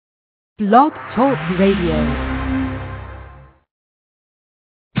Blog Talk Radio.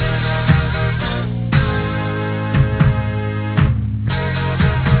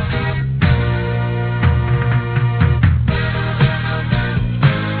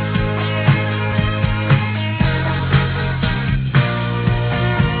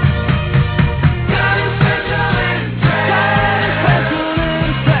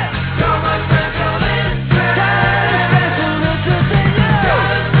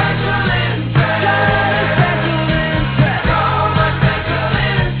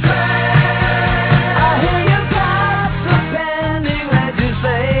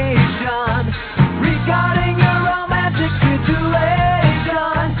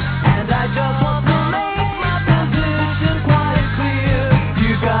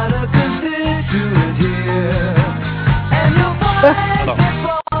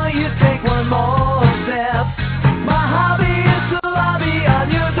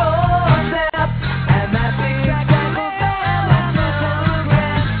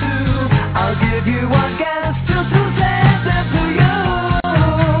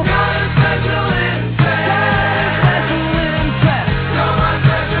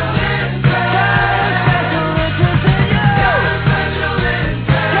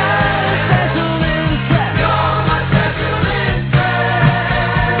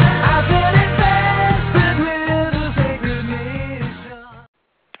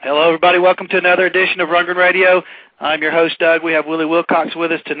 Welcome to another edition of Rundgren Radio. I'm your host, Doug. We have Willie Wilcox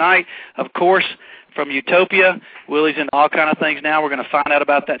with us tonight, of course, from UTOPIA. Willie's into all kind of things now. We're going to find out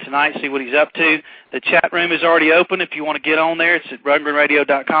about that tonight, see what he's up to. The chat room is already open. If you want to get on there, it's at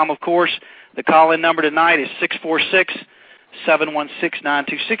rundgrenradio.com, of course. The call-in number tonight is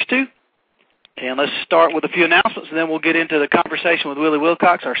 646-716-9262. And let's start with a few announcements, and then we'll get into the conversation with Willie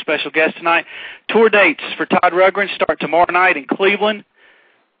Wilcox, our special guest tonight. Tour dates for Todd Rundgren start tomorrow night in Cleveland.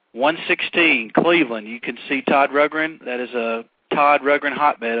 116, Cleveland. You can see Todd Rundgren. That is a Todd Rundgren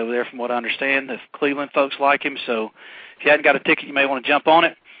hotbed over there from what I understand. The Cleveland folks like him, so if you hadn't got a ticket, you may want to jump on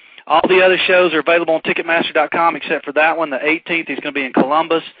it. All the other shows are available on Ticketmaster.com except for that one. The 18th is going to be in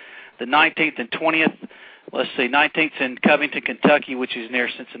Columbus. The 19th and 20th, 19th in Covington, Kentucky, which is near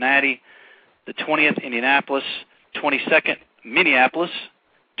Cincinnati. The 20th, Indianapolis. 22nd, Minneapolis.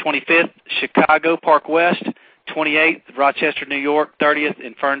 25th, Chicago, Park West. 28th, Rochester, New York. 30th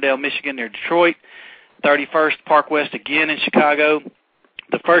in Ferndale, Michigan, near Detroit. 31st, Park West again in Chicago.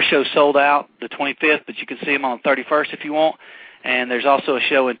 The first show sold out, the 25th, but you can see them on the 31st if you want. And there's also a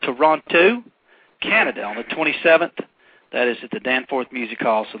show in Toronto, Canada, on the 27th. That is at the Danforth Music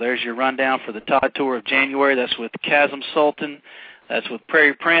Hall. So there's your rundown for the Todd Tour of January. That's with Chasm Sultan. That's with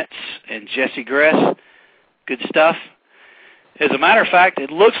Prairie Prince and Jesse Gress. Good stuff. As a matter of fact, it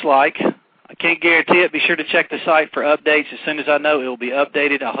looks like, I can't guarantee it. Be sure to check the site for updates. As soon as I know, it will be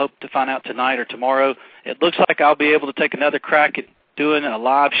updated. I hope to find out tonight or tomorrow. It looks like I'll be able to take another crack at doing a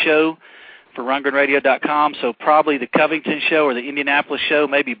live show for rundgrenradio.com, so probably the Covington show or the Indianapolis show,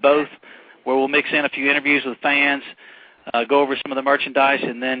 maybe both, where we'll mix in a few interviews with fans, go over some of the merchandise,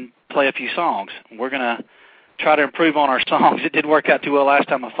 and then play a few songs. We're going to try to improve on our songs. It didn't work out too well last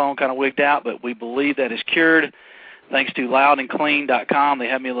time. My phone kind of wigged out, but we believe that is cured. Thanks to loudandclean.com, they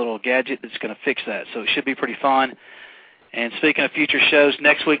have me a little gadget that's going to fix that, so it should be pretty fun. And speaking of future shows,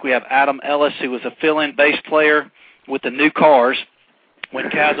 next week we have Adam Ellis, who was a fill-in bass player with the New Cars when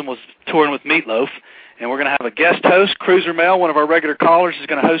Chasm was touring with Meatloaf. And we're going to have a guest host, Cruiser Mel, one of our regular callers, is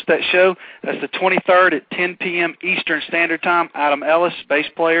going to host that show. That's the 23rd at 10 p.m. Eastern Standard Time. Adam Ellis, bass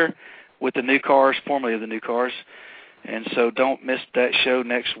player with the New Cars, formerly of the New Cars. And so don't miss that show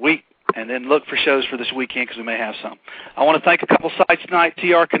next week. And then look for shows for this weekend because we may have some. I want to thank a couple sites tonight,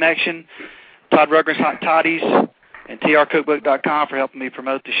 TR Connection, Todd Rundgren's Hot Toddies, and trcookbook.com for helping me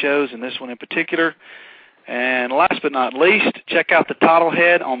promote the shows, and this one in particular. And last but not least, check out the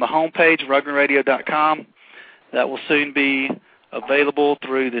Toddlehead on the homepage, rundgrenradio.com. That will soon be available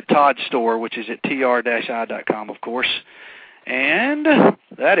through the Todd store, which is at tr-i.com, of course. And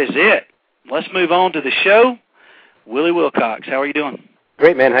that is it. Let's move on to the show. Willie Wilcox, how are you doing?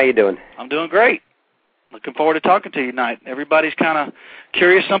 Great, man. How you doing? I'm doing great. Looking forward to talking to you tonight. Everybody's kind of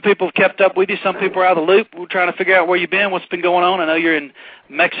curious. Some people have kept up with you. Some people are out of the loop. We're trying to figure out where you've been, what's been going on. I know you're in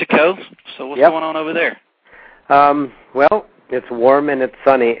Mexico, so what's going on over there? Well, it's warm and it's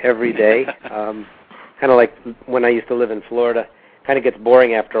sunny every day. Kind of like when I used to live in Florida. Kind of gets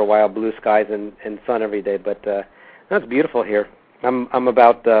boring after a while, blue skies and sun every day. But it's beautiful here. I'm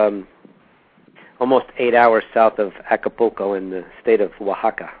about almost 8 hours south of Acapulco in the state of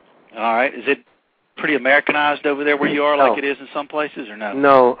Oaxaca. All right. Is it pretty Americanized over there where you are, like it is in some places, or no?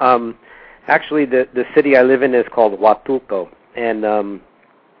 No. Actually, the city I live in is called Huatulco, and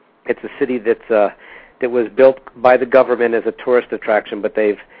It's a city that was built by the government as a tourist attraction, but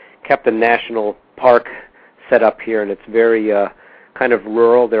they've kept a national park set up here, and it's very kind of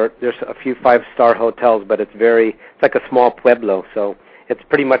rural. There's a few 5-star hotels, but it's like a small pueblo, so it's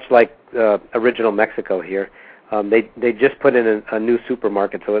pretty much like original Mexico here. They just put in a new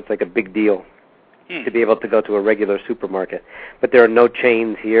supermarket, so it's like a big deal to be able to go to a regular supermarket. But there are no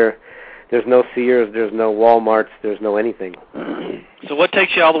chains here. There's no Sears. There's no Walmarts. There's no anything. So what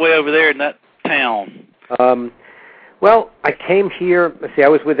takes you all the way over there in that town? Well, I came here. Let's see. I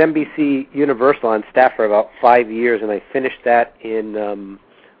was with NBC Universal on staff for about 5 years, and I finished that in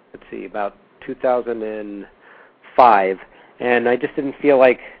about 2005. And I just didn't feel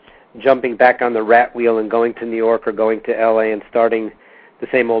like jumping back on the rat wheel and going to New York or going to LA and starting the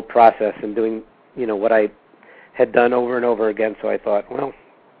same old process and doing, what I had done over and over again. So I thought, well,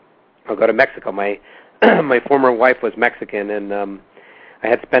 I'll go to Mexico. My former wife was Mexican, and I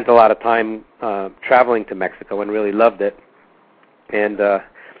had spent a lot of time traveling to Mexico and really loved it. And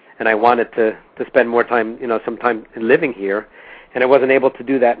I wanted to spend more time, some time living here. And I wasn't able to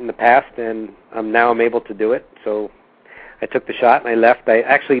do that in the past, and now I'm able to do it. So I took the shot and I left. I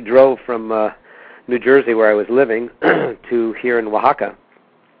actually drove from New Jersey, where I was living, to here in Oaxaca.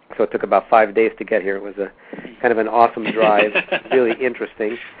 So it took about 5 days to get here. It was a kind of an awesome drive, really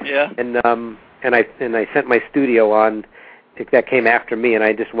interesting. Yeah. And I sent my studio on. That came after me, and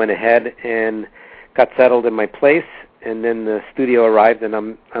I just went ahead and got settled in my place. And then the studio arrived, and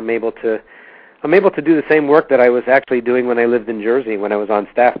I'm able to do the same work that I was actually doing when I lived in Jersey when I was on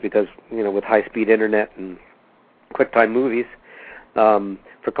staff, because with high-speed internet and QuickTime movies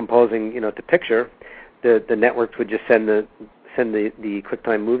for composing, to picture, the networks would just send the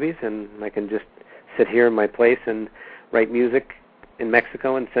QuickTime movies, and I can just sit here in my place and write music in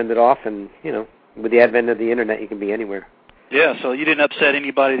Mexico and send it off. And with the advent of the internet, you can be anywhere. Yeah. So you didn't upset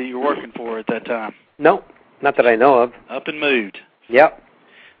anybody that you were working for at that time? No, not that I know of. Up and moved. Yep.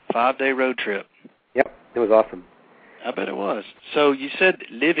 5-day road trip. Yep. It was awesome. I bet it was. So you said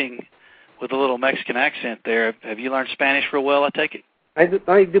living with a little Mexican accent there. Have you learned Spanish real well, I take it?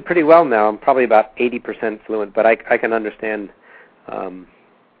 I do pretty well now. I'm probably about 80% fluent, but I can understand.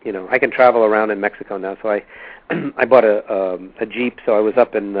 I can travel around in Mexico now. So I bought a Jeep. So I was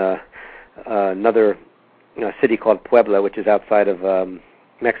up in another city called Puebla, which is outside of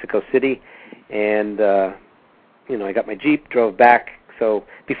Mexico City, and I got my Jeep, drove back. So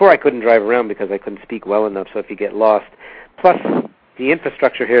before I couldn't drive around because I couldn't speak well enough. So if you get lost, plus the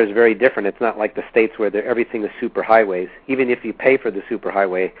infrastructure here is very different. It's not like the States where everything is super highways. Even if you pay for the super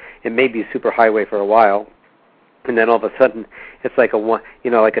highway, it may be a super highway for a while, and then all of a sudden it's like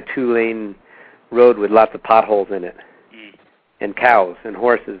like a 2-lane road with lots of potholes in it, and cows and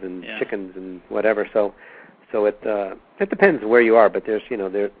horses and chickens and whatever. So it depends where you are, but there's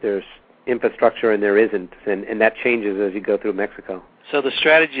there's infrastructure and there isn't, and that changes as you go through Mexico. So the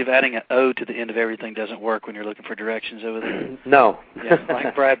strategy of adding an O to the end of everything doesn't work when you're looking for directions over there? No. Yeah,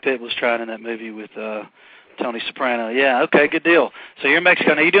 like Brad Pitt was trying in that movie with Tony Soprano. Yeah, okay, good deal. So you're in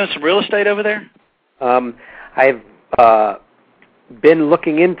Mexico. Now, are you doing some real estate over there? I've been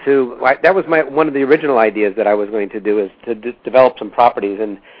looking into, that was one of the original ideas that I was going to do, is to develop some properties.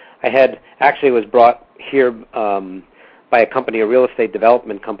 And I was brought here by a company, a real estate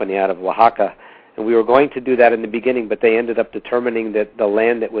development company out of Oaxaca. And we were going to do that in the beginning, but they ended up determining that the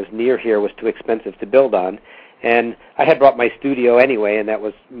land that was near here was too expensive to build on. And I had brought my studio anyway, and that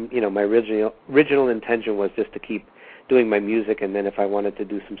was, my original intention was just to keep doing my music, and then if I wanted to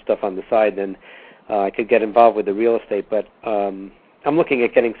do some stuff on the side, then I could get involved with the real estate. But I'm looking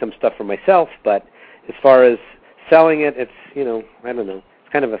at getting some stuff for myself, but as far as selling it, it's, I don't know.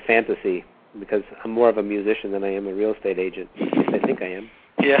 It's kind of a fantasy because I'm more of a musician than I am a real estate agent. At least I think I am.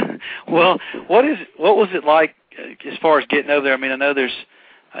 Yeah. Well, what was it like as far as getting over there? I mean, I know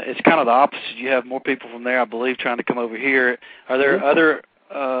it's kind of the opposite. You have more people from there, I believe, trying to come over here. Are there other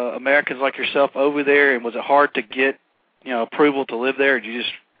Americans like yourself over there, and was it hard to get, approval to live there, or did you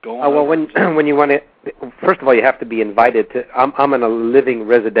just go on? Well, when you want to, first of all, you have to be invited to. I'm on a living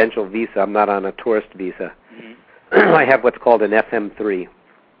residential visa. I'm not on a tourist visa. Mm-hmm. I have what's called an FM3,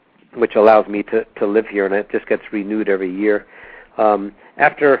 which allows me to live here, and it just gets renewed every year.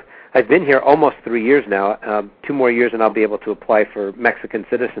 After I've been here almost 3 years now, 2 more years and I'll be able to apply for Mexican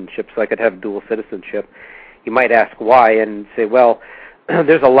citizenship, so I could have dual citizenship. You might ask why and say, well,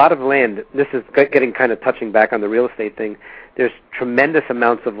 there's a lot of land. This is getting kind of touching back on the real estate thing. There's tremendous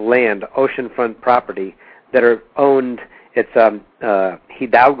amounts of land, oceanfront property, that are owned. It's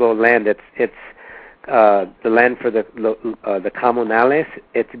Hidalgo land. It's the land for the comunales.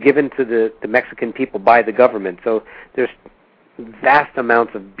 It's given to the Mexican people by the government. So there's vast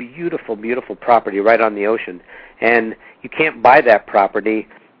amounts of beautiful, beautiful property right on the ocean. And you can't buy that property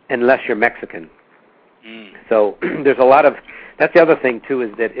unless you're Mexican. So there's a lot of, that's the other thing too,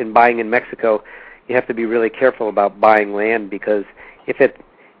 is that in buying in Mexico, you have to be really careful about buying land, because if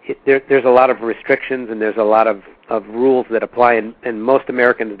there's a lot of restrictions and there's a lot of rules that apply, and most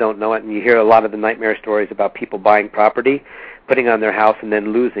Americans don't know it, and you hear a lot of the nightmare stories about people buying property, putting on their house, and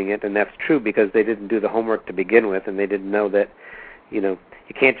then losing it, and that's true because they didn't do the homework to begin with, and they didn't know that, you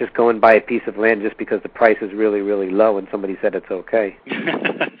can't just go and buy a piece of land just because the price is really, really low and somebody said it's okay.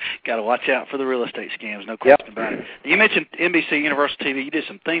 Got to watch out for the real estate scams, no question about it. You mentioned NBC Universal TV. You did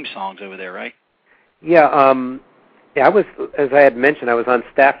some theme songs over there, right? Yeah, I was, as I had mentioned, I was on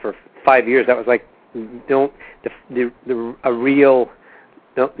staff for 5 years. That was like the real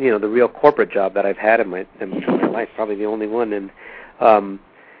corporate job that I've had in my life, probably the only one. And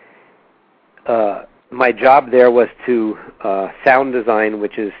my job there was to sound design,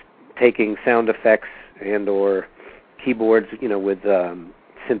 which is taking sound effects and or keyboards, with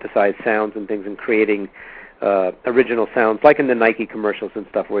synthesized sounds and things, and creating original sounds, like in the Nike commercials and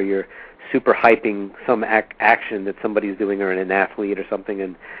stuff, where you're super hyping some action that somebody's doing, or an athlete or something,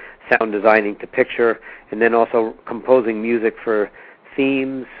 and sound designing to picture, and then also composing music for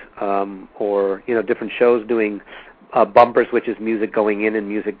themes or different shows, doing bumpers, which is music going in and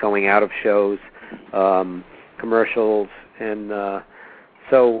music going out of shows, commercials, and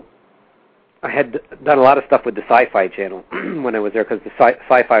so I had done a lot of stuff with the Sci-Fi Channel when I was there, because the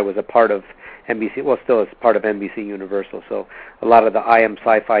Sci-Fi was a part of NBC, well, still is part of NBC Universal. So a lot of the I Am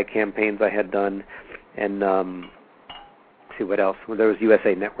Sci-Fi campaigns I had done, and let's see what else. Well, there was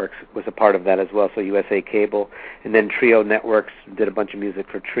USA Networks was a part of that as well, so USA Cable, and then Trio Networks did a bunch of music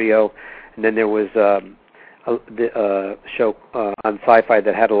for Trio, and then there was a show on Sci-Fi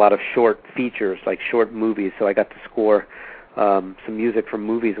that had a lot of short features, like short movies. So I got to score some music from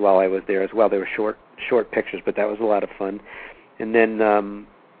movies while I was there as well. They were short pictures, but that was a lot of fun. And then,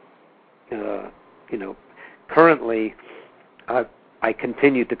 currently, I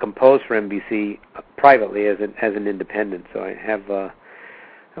continue to compose for NBC privately as an independent. So I have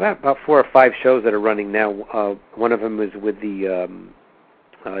about 4 or 5 shows that are running now. One of them is with the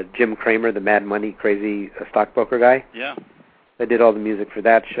Jim Cramer, the Mad Money crazy stockbroker guy. Yeah. I did all the music for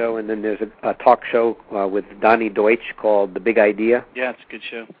that show, and then there's a talk show with Donnie Deutsch called The Big Idea. Yeah, it's a good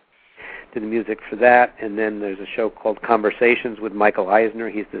show. Did the music for that, and then there's a show called Conversations with Michael Eisner.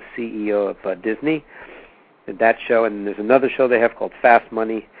 He's the CEO of Disney. Did that show, and there's another show they have called Fast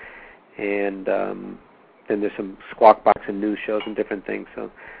Money, and then there's some Squawk Box and news shows and different things. So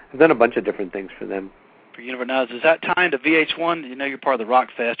I've done a bunch of different things for them. For you never know. Is that tied to VH1? You're part of the Rock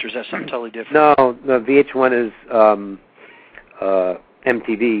Fest, or is that something totally different? No, VH1 is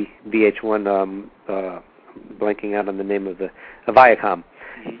MTV. VH1, blanking out on the name of the Viacom.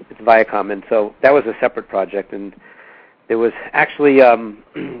 Mm-hmm. It's Viacom, and so that was a separate project, and there was actually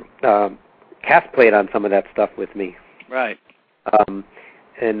Cass played on some of that stuff with me. Right. And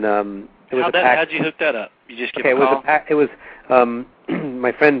it was how'd you hook that up? You just give a call? It was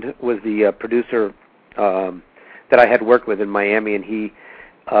my friend was the producer that I had worked with in Miami, and he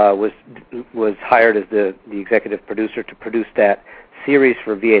was hired as the executive producer to produce that series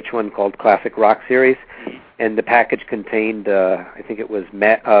for VH1 called Classic Rock Series, and the package contained, I think it was We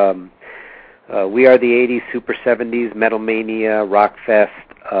Are the 80s, Super 70s, Metal Mania, Rock Fest,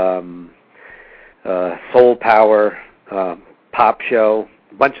 Soul Power, Pop Show,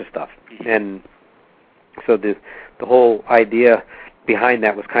 a bunch of stuff. And so the whole idea behind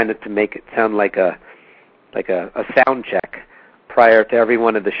that was kind of to make it sound like a sound check prior to every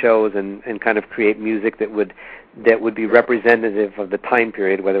one of the shows, and kind of create music that would be representative of the time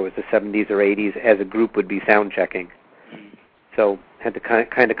period, whether it was the 70s or 80s, as a group would be sound checking. So had to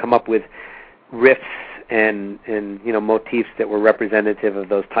kind of come up with riffs and motifs that were representative of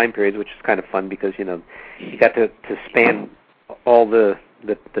those time periods, which is kind of fun because you got to span all the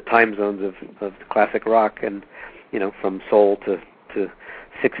time zones of classic rock, and from soul to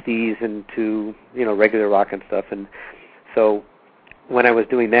 60s and to regular rock and stuff. And so when I was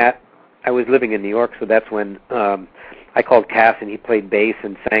doing that, I was living in New York, so that's when I called Cass, and he played bass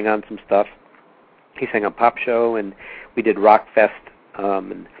and sang on some stuff. He sang on Pop Show, and we did Rock Fest,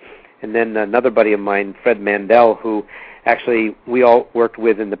 and then another buddy of mine, Fred Mandel, who actually we all worked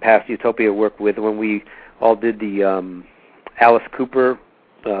with in the past, Utopia worked with when we all did the Alice Cooper.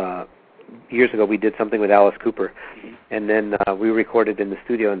 Years ago, we did something with Alice Cooper, and then we recorded in the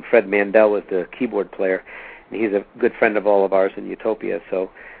studio, and Fred Mandel was the keyboard player, and he's a good friend of all of ours in Utopia,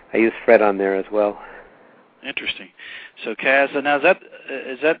 so I used Fred on there as well. Interesting. So, Kaz, now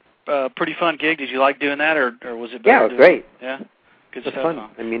is that a pretty fun gig. Did you like doing that, or was it better? Yeah, it was great. Yeah, good stuff. Fun.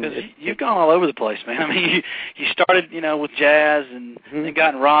 I mean, you've gone all over the place, man. I mean, you started, with jazz and then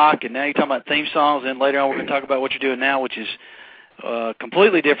got in rock, and now you're talking about theme songs. And later on, we're going to talk about what you're doing now, which is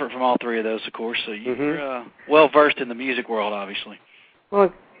completely different from all three of those, of course. So you're well versed in the music world, obviously.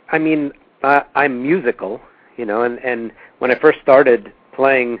 Well, I mean, I'm musical, and when I first started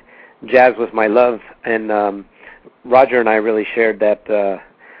playing, jazz was my love, and Roger and I really shared that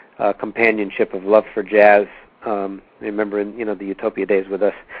companionship of love for jazz. I remember in the Utopia days with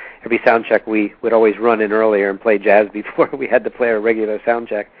us, every sound check we would always run in earlier and play jazz before we had to play our regular sound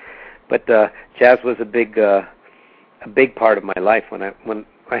check. But jazz was a big part of my life. When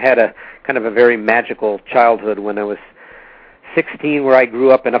I had a kind of a very magical childhood when I was 16, where I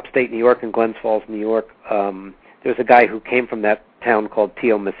grew up in upstate New York in Glens Falls, New York. There was a guy who came from that town called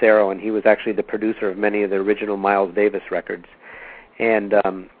Tio Macero, and he was actually the producer of many of the original Miles Davis records. And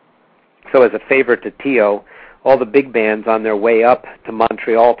so as a favor to Tio, all the big bands on their way up to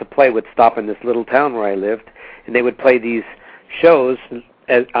Montreal to play would stop in this little town where I lived, and they would play these shows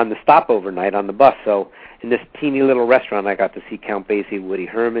on the stopover night on the bus. So in this teeny little restaurant, I got to see Count Basie, Woody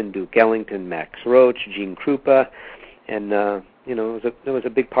Herman, Duke Ellington, Max Roach, Gene Krupa, and it was a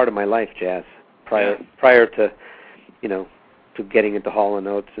big part of my life, jazz, prior to to getting into Hall &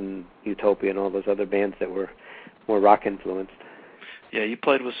 Oates and Utopia and all those other bands that were more rock influenced. Yeah, you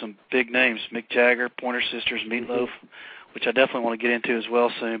played with some big names, Mick Jagger, Pointer Sisters, Meatloaf, which I definitely want to get into as well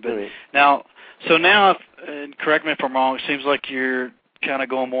soon. But now, and correct me if I'm wrong, it seems like you're kind of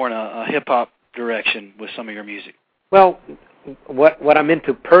going more in a hip-hop direction with some of your music. Well, what I'm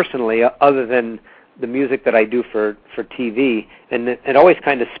into personally, other than the music that I do for TV, and it always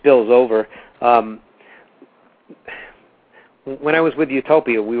kind of spills over. When I was with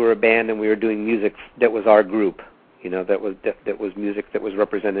Utopia, we were a band and we were doing music that was our group. That was music that was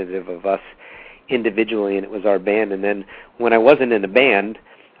representative of us individually, and it was our band. And then when I wasn't in a band,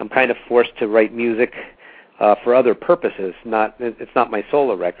 I'm kind of forced to write music for other purposes. It's not my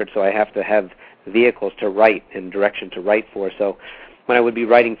solo record, so I have to have vehicles to write and direction to write for. So when I would be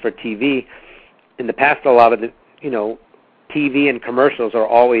writing for TV, in the past, a lot of the TV and commercials are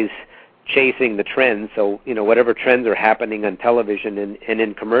always chasing the trends. So whatever trends are happening on television and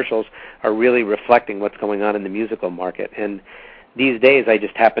in commercials are really reflecting what's going on in the musical market. And these days, I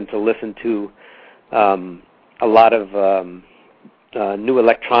just happen to listen to a lot of new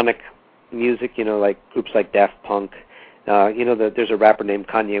electronic music. Like groups like Daft Punk. There's a rapper named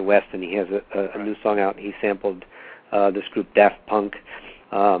Kanye West, and he has a new song out. And he sampled this group Daft Punk.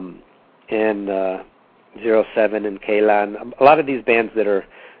 And 07 and Kayla, and a lot of these bands that are,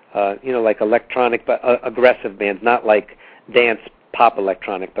 like electronic but aggressive bands, not like dance pop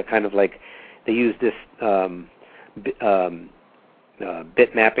electronic, but kind of like they use this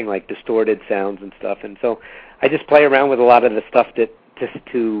bit mapping, like distorted sounds and stuff. And so I just play around with a lot of the stuff that just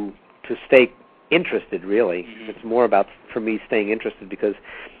to stay interested. Really, it's more about for me staying interested because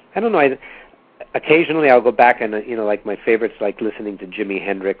I don't know. Occasionally I'll go back and like my favorites, like listening to Jimi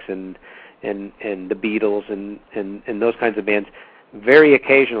Hendrix and the Beatles and those kinds of bands. Very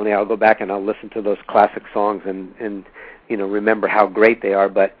occasionally I'll go back and I'll listen to those classic songs and remember how great they are.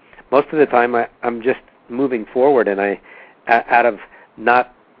 But most of the time I'm just moving forward, and I, out of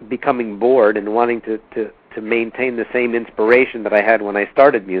not becoming bored and wanting to maintain the same inspiration that I had when I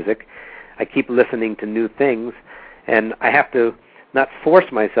started music, I keep listening to new things, and I have to not force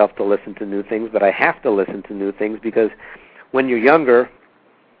myself to listen to new things, but I have to listen to new things because when you're younger,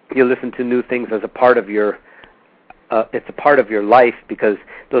 you listen to new things as a part of your it's a part of your life because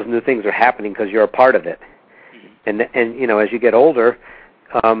those new things are happening because you're a part of it. And as you get older,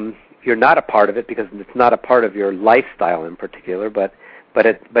 you're not a part of it because it's not a part of your lifestyle in particular, but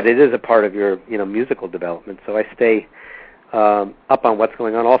it is a part of your musical development. So I stay up on what's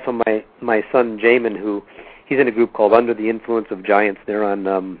going on. Also, my son Jamin, he's in a group called Under the Influence of Giants. They're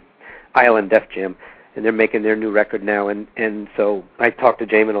on Island Def Jam, and they're making their new record now. And so I talk to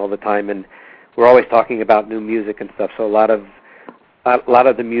Jamin all the time, and we're always talking about new music and stuff. So a lot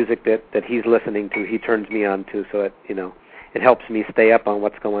of the music that he's listening to, he turns me on to. So it helps me stay up on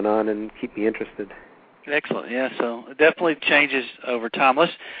what's going on and keep me interested. Excellent. Yeah. So it definitely changes over time.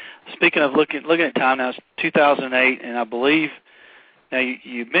 Speaking of looking at time now, it's 2008, and I believe. Now,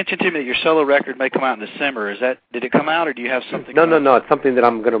 you mentioned to me that your solo record may come out in December. Did it come out, or do you have something? No. It's something that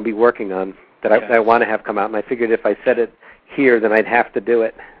I'm going to be working on that I want to have come out, and I figured if I said it here, then I'd have to do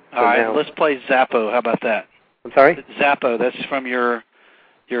it. So all right, let's play Zappo. How about that? I'm sorry? Zappo. That's from your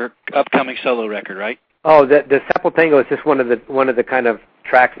upcoming solo record, right? Oh, the Zappo Tango is just one of the kind of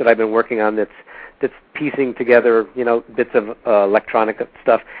tracks that I've been working on. That's that's piecing together, bits of electronic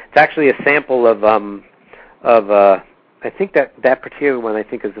stuff. It's actually a sample of I think that particular one I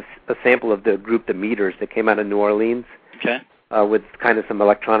think is a sample of the group The Meters that came out of New Orleans. Okay. With kind of some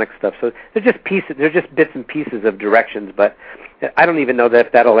electronic stuff. So they're just pieces. They're just bits and pieces of directions. But I don't even know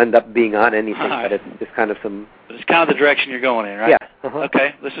if that'll end up being on anything. Right. But it's just kind of some. But it's kind of the direction you're going in, right? Yeah. Uh-huh.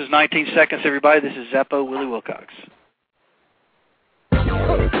 Okay. This is 19 Seconds, everybody. This is Zeppo, Willie Wilcox.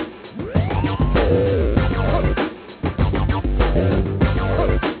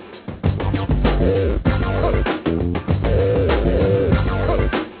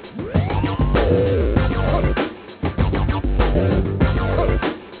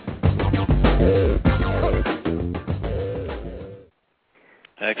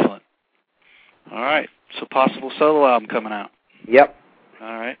 Excellent. All right. So possible solo album coming out. Yep.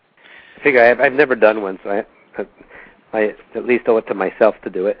 All right. I figure I've never done one, so I at least owe it to myself to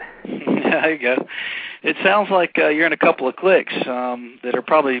do it. There you go. It sounds like you're in a couple of cliques that are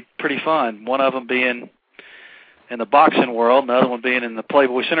probably pretty fun. One of them being in the boxing world, the other one being in the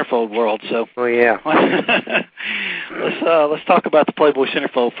Playboy Centerfold world. So, oh yeah. let's talk about the Playboy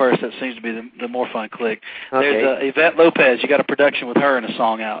Centerfold first. That seems to be the more fun clique. Okay. There's Yvette Lopez. You got a production with her and a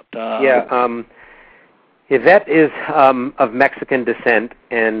song out. Yvette is of Mexican descent,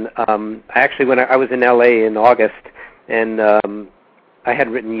 and actually when I was in L.A. in August, and I had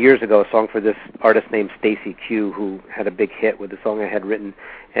written years ago a song for this artist named Stacy Q, who had a big hit with the song I had written,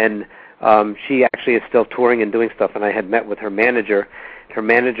 and she actually is still touring and doing stuff, and I had met with her manager. Her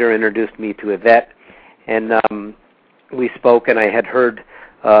manager introduced me to Yvette, and we spoke, and I had heard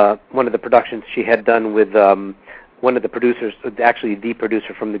one of the productions she had done with one of the producers, actually the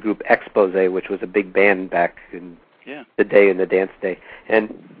producer from the group Expose, which was a big band back in the day, in the dance day.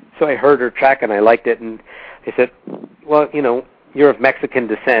 And so I heard her track, and I liked it, and I said, well, you're of Mexican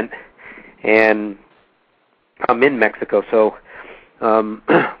descent, and I'm in Mexico, so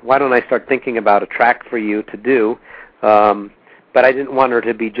why don't I start thinking about a track for you to do? But I didn't want her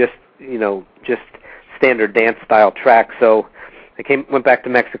to be just standard dance style track. So I went back to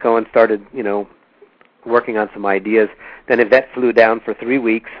Mexico and started, working on some ideas. Then Yvette flew down for 3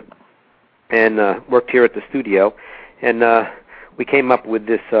 weeks and worked here at the studio, and we came up with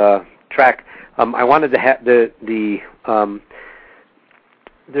this track. I wanted to have there's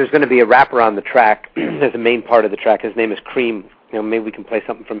going to be a rapper on the track. There's a main part of the track. His name is Cream. Maybe we can play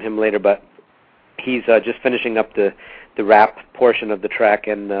something from him later, but he's just finishing up the rap portion of the track,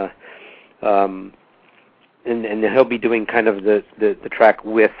 and he'll be doing kind of the track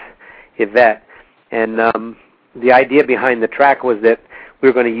with Yvette. And the idea behind the track was that we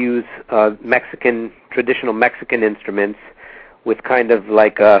were going to use traditional Mexican instruments with kind of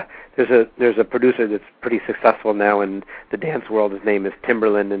like there's a producer that's pretty successful now in the dance world. His name is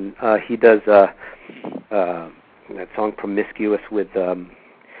Timberland, and he does that song "Promiscuous" with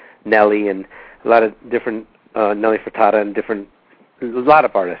Nelly and a lot of different Nelly Furtado and a lot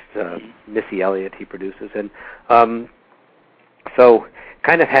of artists. Missy Elliott he produces, and so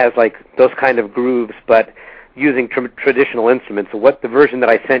kind of has like those kind of grooves, but using traditional instruments. So the version that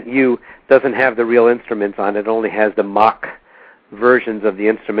I sent you doesn't have the real instruments on it. It only has the mock versions of the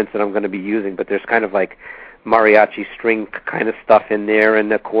instruments that I'm going to be using, but there's kind of like mariachi string kind of stuff in there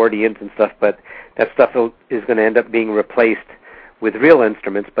and accordions and stuff, but that stuff is going to end up being replaced with real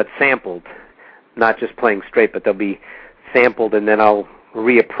instruments, but sampled, not just playing straight, but they'll be sampled, and then I'll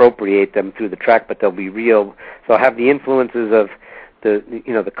reappropriate them through the track, but they'll be real. So I'll have the influences of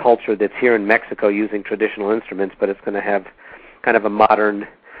the culture that's here in Mexico using traditional instruments, but it's going to have kind of a modern,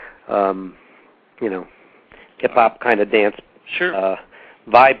 hip-hop kind of dance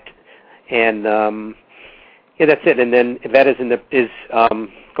vibe, and that's it. And then Yvette is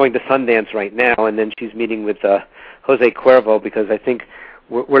going to Sundance right now, and then she's meeting with Jose Cuervo, because I think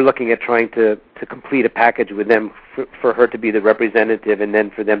we're looking at trying to complete a package with them for her to be the representative, and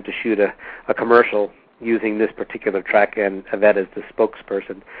then for them to shoot a commercial using this particular track and Yvette as the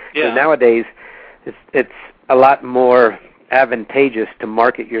spokesperson. Yeah. So nowadays, it's a lot more advantageous to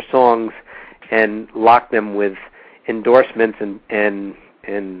market your songs and lock them with endorsements and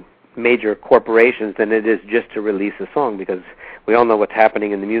major corporations than it is just to release a song, because we all know what's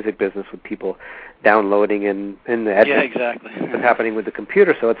happening in the music business with people downloading and exactly. what's happening with the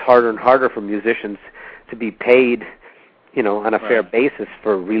computer. So it's harder and harder for musicians to be paid, on a fair basis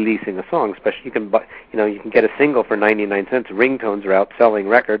for releasing a song. Especially you can get a single for 99 cents. Ringtones are out selling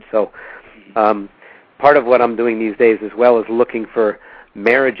records. So part of what I'm doing these days as well is looking for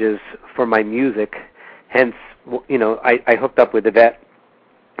marriages for my music. Hence, I hooked up with Yvette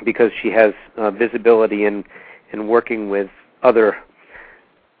because she has visibility in working with other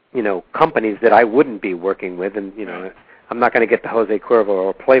companies that I wouldn't be working with, and I'm not going to get the Jose Cuervo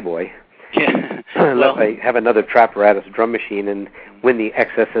or Playboy unless I have another Traparatus drum machine and win the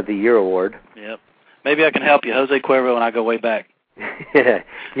Excess of the Year award. Yep. Maybe I can help you, Jose Cuervo, and I go way back.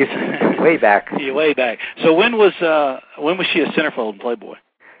 Way back. Yeah, way back. So when was she a centerfold in Playboy?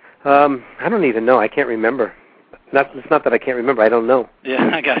 I don't even know. I can't remember. It's not that I can't remember. I don't know.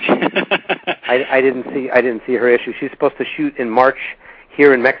 Yeah, I got you. I didn't see her issue. She's supposed to shoot in March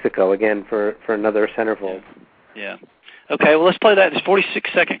here in Mexico again for another centerfold. Yeah. Okay, well, let's play that. It's a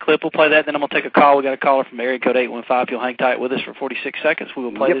 46-second clip. We'll play that, then I'm going to take a call. We got a caller from area code 815. If you'll hang tight with us for 46 seconds, we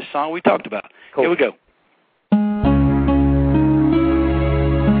will play this song we talked about. Cool. Here we go.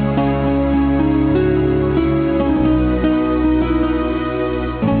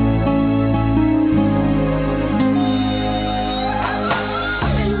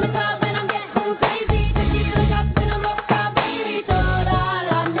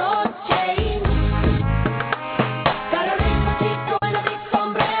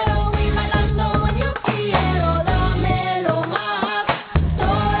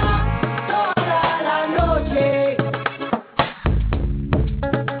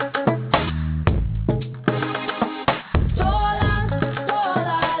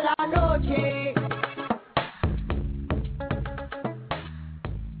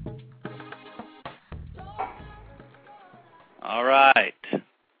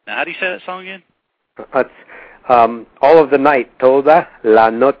 Say that song again? It's All of the Night, Toda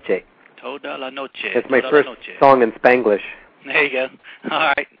la Noche. Toda la Noche. It's my first song in Spanglish. There you go.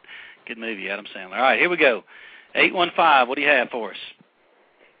 All right. Good movie, Adam Sandler. All right, here we go. 815, what do you have for us?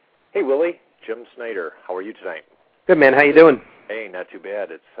 Hey, Willie. Jim Snyder. How are you tonight? Good, man. How you doing? Hey, not too bad.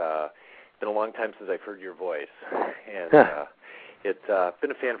 It's been a long time since I've heard your voice. And it's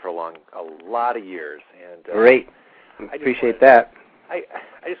been a fan for a lot of years. And great. I appreciate that. I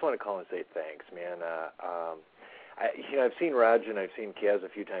just want to call and say thanks, man. I've seen Raj and I've seen Kaz a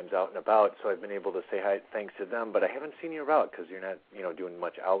few times out and about, so I've been able to say hi, thanks to them. But I haven't seen you about because you're not, doing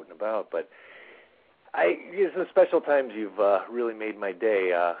much out and about. But it's the special times you've really made my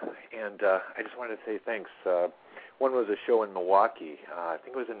day, and I just wanted to say thanks. One was a show in Milwaukee. I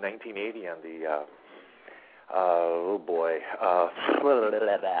think it was in 1980 on the.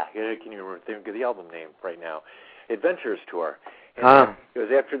 Can you think of the album name right now? Adventures Tour. And it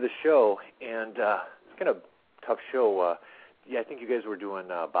was after the show, and it's kind of a tough show. I think you guys were doing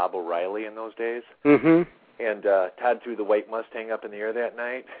Bob O'Reilly in those days. Mm-hmm. And Todd threw the white Mustang up in the air that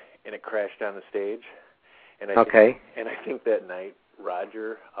night, and it crashed on the stage. And I think that night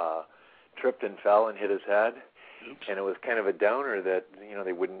Roger tripped and fell and hit his head. Oops. And it was kind of a downer that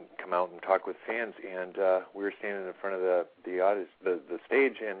they wouldn't come out and talk with fans. And we were standing in front of the audience, the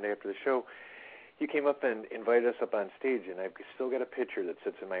stage, and after the show, you came up and invited us up on stage, and I've still got a picture that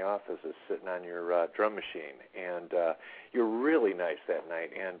sits in my office that's sitting on your drum machine. And you're really nice that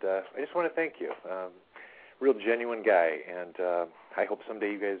night, and I just want to thank you. Real genuine guy, and I hope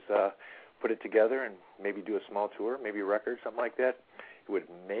someday you guys put it together and maybe do a small tour, maybe a record, something like that. It would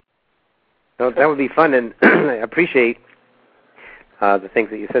make. No, that would be fun, and I appreciate the things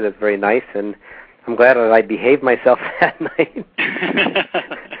that you said. That's very nice, and I'm glad that I behaved myself that night.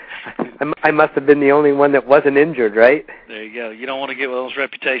 I must have been the only one that wasn't injured, right? There you go. You don't want to get one of those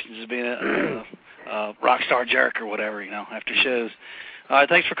reputations as being a rock star jerk or whatever, after shows. All right,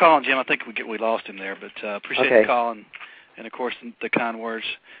 thanks for calling, Jim. I think we lost him there, but appreciate the call and, of course, the kind words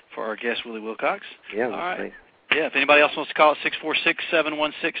for our guest, Willie Wilcox. Yeah, all right. Nice. Yeah, if anybody else wants to call it,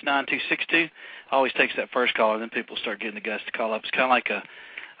 646-716-9262. Always takes that first caller, then people start getting the guys to call up. It's kind of like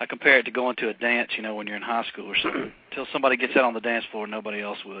I compare it to going to a dance, when you're in high school or something. Until somebody gets out on the dance floor, nobody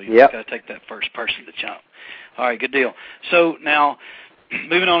else will. You just got to take that first person to jump. All right, good deal. So now,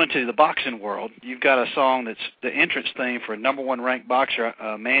 moving on into the boxing world, you've got a song that's the entrance theme for a number one ranked boxer,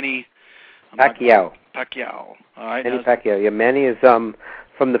 Manny Pacquiao. All right. Manny Pacquiao. Yeah, Manny is from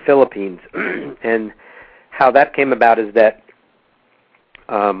the Philippines, and how that came about is that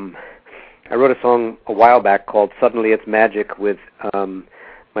I wrote a song a while back called "Suddenly It's Magic" with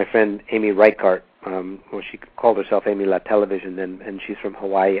my friend Amy Reichart. Well, she called herself Amy La Television, and she's from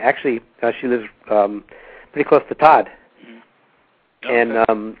Hawaii. Actually, she lives pretty close to Todd. Okay.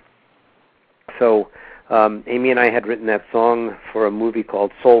 And so Amy and I had written that song for a movie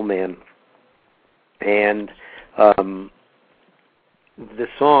called Soul Man. And the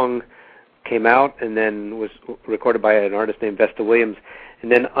song came out and then was recorded by an artist named Vesta Williams.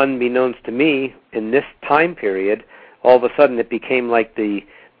 And then unbeknownst to me, in this time period, all of a sudden it became like the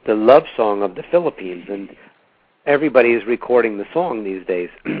love song of the Philippines. And everybody is recording the song these days.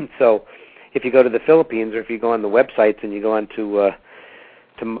 So if you go to the Philippines or if you go on the websites and you go on to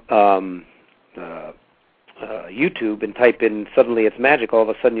to YouTube and type in "Suddenly It's Magic," all of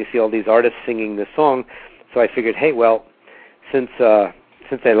a sudden you see all these artists singing this song. So I figured, hey, well, since I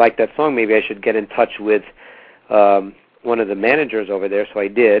like that song, maybe I should get in touch with one of the managers over there. So I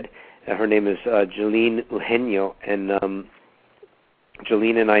did. Her name is Jolene Eugenio, and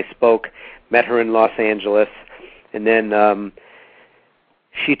Jolene and I spoke, met her in Los Angeles, and then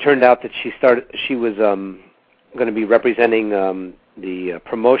she turned out that she was going to be representing the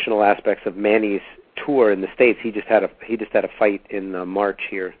promotional aspects of Manny's tour in the States. He just had a fight in March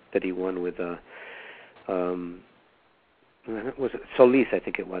here that he won with was it Solis, I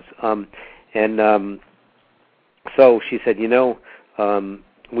think it was. So she said, she's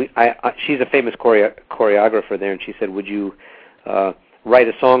a famous choreographer there, and she said, would you write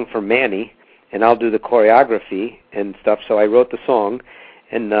a song for Manny, and I'll do the choreography and stuff. So I wrote the song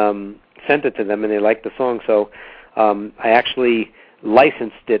and sent it to them, and they liked the song. So I actually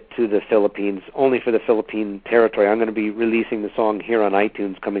licensed it to the Philippines, only for the Philippine territory. I'm going to be releasing the song here on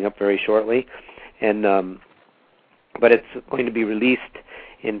iTunes coming up very shortly, and but it's going to be released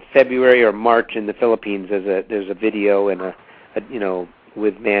in February or March in the Philippines. There's a video and a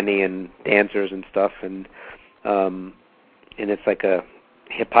with Manny and dancers and stuff, and it's like a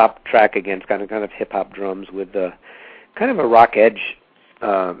hip hop track against kind of hip hop drums with kind of a rock edge,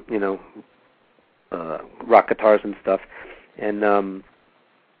 rock guitars and stuff, and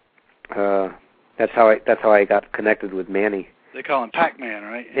that's how I got connected with Manny. They call him Pac-Man,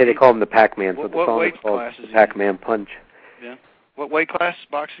 right? Yeah, they call him the Pac-Man. So what weight class is he? Pac-Man Punch. Yeah. What weight class?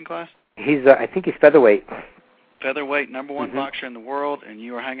 Boxing class? He's I think he's featherweight. Featherweight, number one boxer in the world, and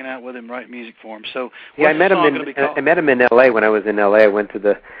you were hanging out with him, writing music for him. So yeah, I met him in L.A. When I was in L.A. I went to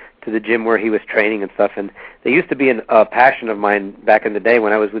the gym where he was training and stuff, and there used to be a passion of mine back in the day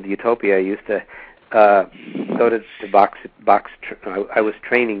when I was with Utopia. I used to go to box. I was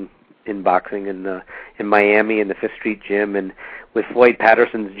training in boxing in Miami in the Fifth Street Gym, and with Floyd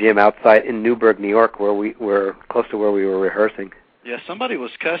Patterson's gym outside in Newburgh, New York, where we were close to where we were rehearsing. Yeah, somebody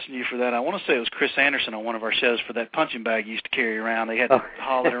was cussing you for that. I want to say it was Chris Anderson on one of our shows for that punching bag you used to carry around. They had to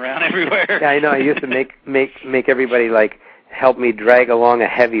haul it around everywhere. Yeah, I know. I used to make everybody help me drag along a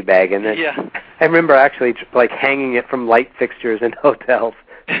heavy bag, and then I remember actually hanging it from light fixtures in hotels.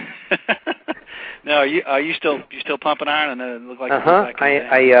 No, are you still pumping iron? And it looked like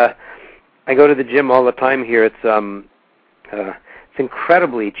I go to the gym all the time here. It's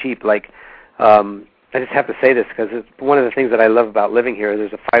incredibly cheap. I just have to say this because it's one of the things that I love about living here.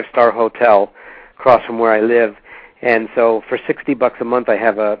 There's a 5-star hotel across from where I live, and so for $60 a month, I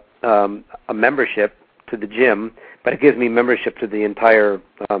have a membership to the gym, but it gives me membership to the entire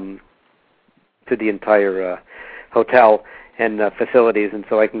hotel and facilities, and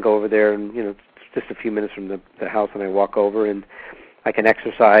so I can go over there, and it's just a few minutes from the house, and I walk over and I can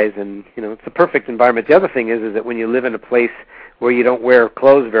exercise, and it's a perfect environment. The other thing is that when you live in a place where you don't wear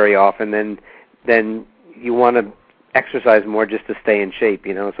clothes very often, then you want to exercise more just to stay in shape,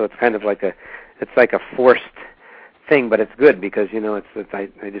 So it's kind of like a forced thing, but it's good because I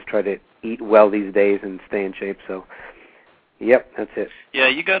just try to eat well these days and stay in shape. So, yep, that's it. Yeah,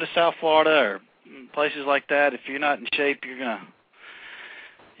 you go to South Florida or places like that. If you're not in shape,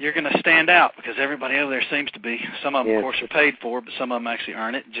 you're gonna stand out because everybody over there seems to be. Some of them, of course, are paid for, but some of them actually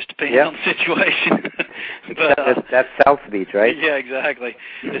earn it. Just depends on the situation. But that's South Beach, right? Yeah, exactly.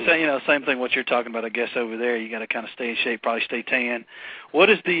 It's same thing what you're talking about. I guess over there you got to kind of stay in shape, probably stay tan. What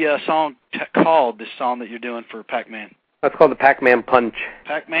is the song called? This song that you're doing for Pac-Man? It's called the Pac-Man Punch.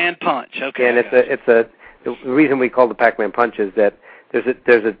 Pac-Man Punch. Okay. And the reason we call the Pac-Man Punch is that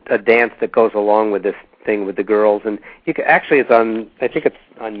there's a dance that goes along with this thing with the girls, and you can actually I think it's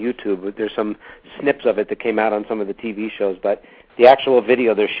on YouTube, but there's some snips of it that came out on some of the TV shows, but the actual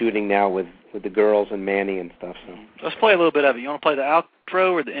video they're shooting now with the girls and Manny and stuff. So let's play a little bit of it. You want to play the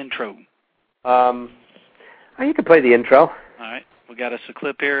outro or the intro? You can play the intro. All right. We got us a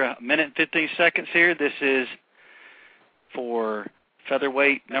clip here, 1 minute and 15 seconds here. This is for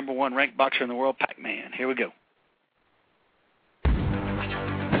featherweight number 1 ranked boxer in the world, Pac-Man. Here we go.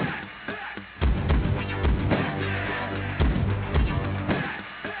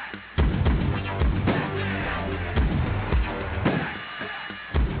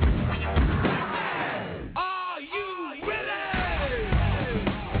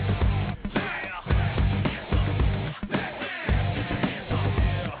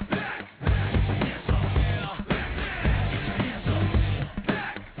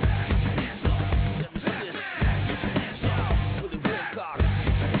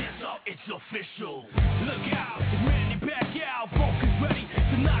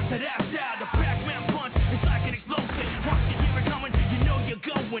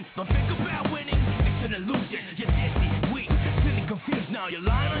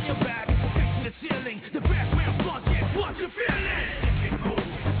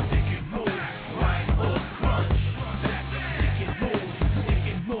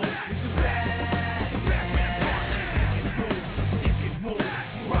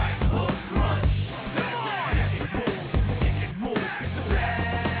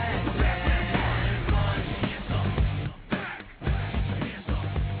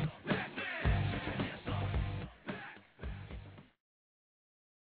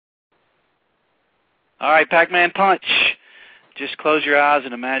 All right, Pac-Man Punch. Just close your eyes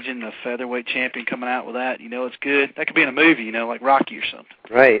and imagine the featherweight champion coming out with that. You know it's good. That could be in a movie, you know, like Rocky or something.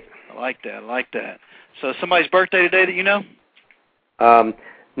 Right. I like that. So somebody's birthday today that you know?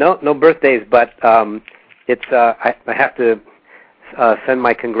 No birthdays, but it's I have to send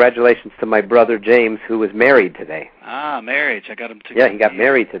my congratulations to my brother James, who was married today. Marriage. I got him to. Yeah, he got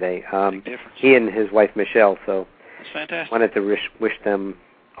married today. He and his wife Michelle. So that's fantastic. Wanted to wish them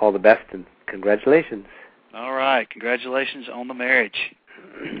all the best and congratulations. All right, congratulations on the marriage.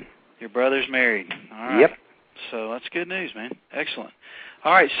 Your brother's married. All right. Yep. So that's good news, man. Excellent.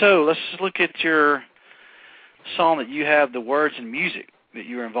 All right, so let's look at your song that you have the words and music that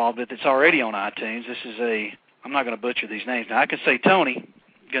you were involved with. It's already on iTunes. This is I'm not going to butcher these names. Now, I can say Tony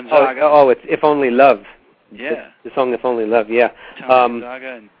Gonzaga. It's If Only Love. Yeah. The song If Only Love, yeah. Tony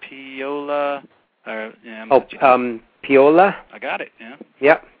Gonzaga and Piola. Piola? I got it, yeah.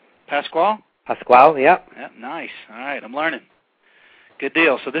 Yep. Pasquale, yep. Yep, nice. All right, I'm learning. Good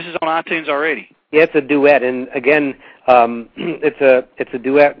deal. So this is on iTunes already. Yeah, it's a duet, and again, it's a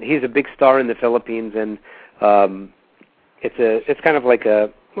duet. He's a big star in the Philippines, and it's kind of like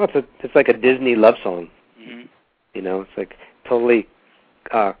it's like a Disney love song. Mm-hmm. You know, it's like totally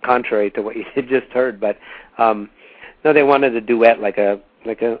contrary to what you had just heard, but no, they wanted a duet like a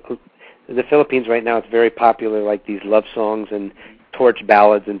the Philippines right now. It's very popular, like these love songs and torch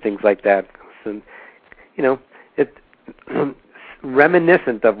ballads and things like that. And you know, it's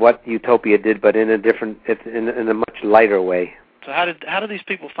reminiscent of what Utopia did, but in a different, it's in a much lighter way. So how do these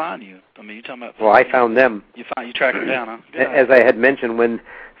people find you? I mean, you talking about? Well, I found them. You tracked them down, huh? Good As I had mentioned, when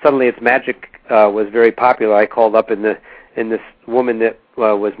Suddenly It's Magic was very popular, I called up and this woman that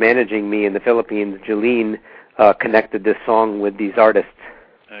was managing me in the Philippines, Jeline, connected this song with these artists.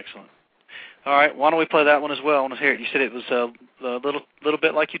 Excellent. All right, why don't we play that one as well? I want to hear it. You said it was a little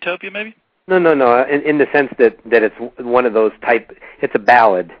bit like Utopia, maybe? No. In the sense that it's one of those type. It's a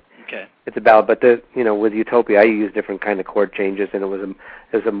ballad. Okay. It's a ballad, but with Utopia, I use different kind of chord changes, and it was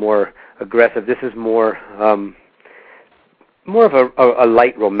a more aggressive. This is more of a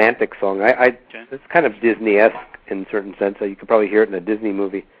light romantic song. Okay. It's kind of Disney-esque in a certain sense. So you could probably hear it in a Disney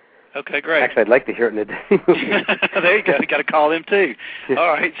movie. Okay, great. Actually, I'd like to hear it in a Disney movie. There you go. You got to call them too. All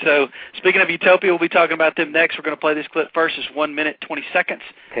right. So speaking of Utopia, we'll be talking about them next. We're going to play this clip first. It's 1 minute 20 seconds.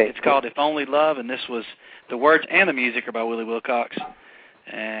 Okay. It's called "If Only Love," and this was the words and the music are by Willie Wilcox.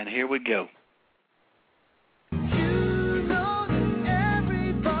 And here we go.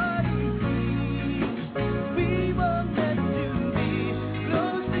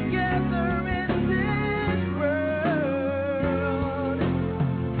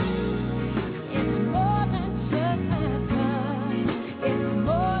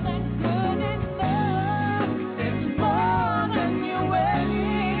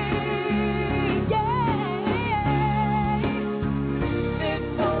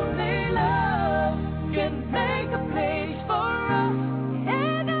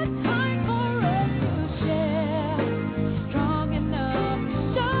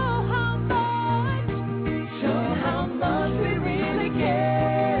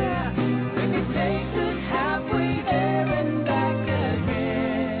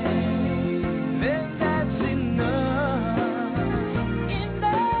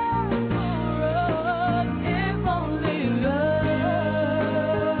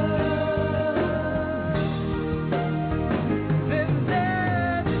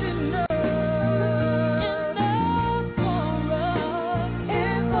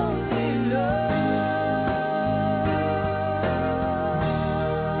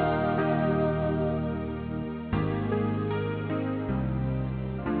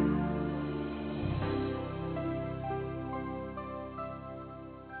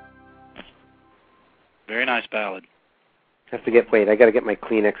 Very nice ballad. I got to get my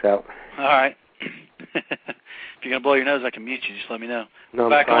Kleenex out. All right. If you're going to blow your nose, I can mute you. Just let me know. No,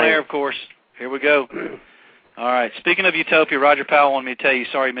 back on air, of course. Here we go. All right. Speaking of Utopia, Roger Powell wanted me to tell you,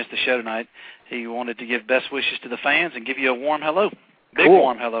 sorry you missed the show tonight. He wanted to give best wishes to the fans and give you a warm hello. Big cool.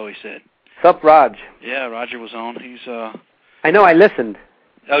 Warm hello, he said. Sup, Raj? Yeah, Roger was on. He's I know, I listened.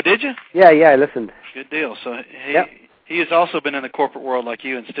 Oh, did you? Yeah, I listened. Good deal. So Yep. He has also been in the corporate world like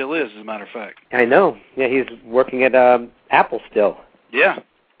you and still is, as a matter of fact. I know. Yeah, he's working at Apple still. Yeah.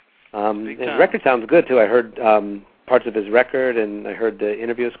 His record sounds good, too. I heard parts of his record, and I heard the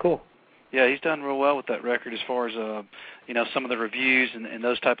interview is cool. Yeah, he's done real well with that record as far as, some of the reviews and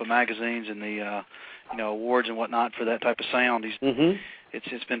those type of magazines and the, awards and whatnot for that type of sound.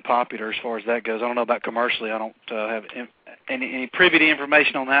 It's been popular as far as that goes. I don't know about commercially. I don't have any privy to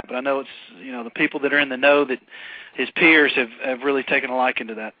information on that, but I know it's, the people that are in the know, that his peers have really taken a liking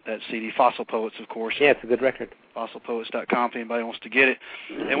to that CD. Fossil Poets, of course. Yeah, it's a good record. FossilPoets.com if anybody wants to get it.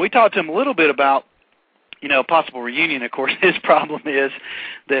 And we talked to him a little bit about, a possible reunion. Of course, his problem is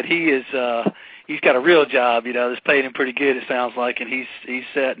that he's got a real job, that's paying him pretty good, it sounds like, and he's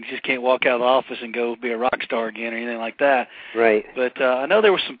set and just can't walk out of the office and go be a rock star again or anything like that. Right. But I know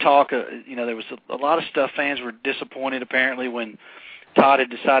there was some talk, there was a lot of stuff. Fans were disappointed, apparently, when Todd had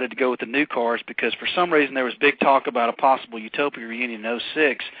decided to go with the new Cars, because for some reason there was big talk about a possible Utopia reunion in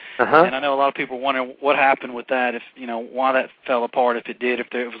 06. And I know a lot of people were wondering what happened with that, if why that fell apart, if it did, if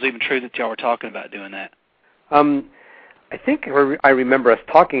it was even true that y'all were talking about doing that. I think I remember us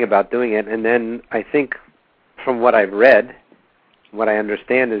talking about doing it, and then I think from what I've read, what I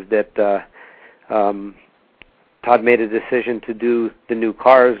understand is that Todd made a decision to do the new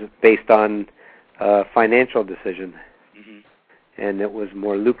Cars based on a financial decision. And it was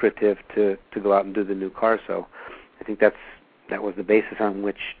more lucrative to go out and do the new car. So I think that was the basis on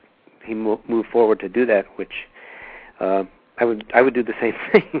which he moved forward to do that, which I would do the same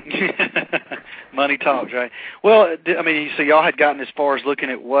thing. Money talks, right? Well, so y'all had gotten as far as looking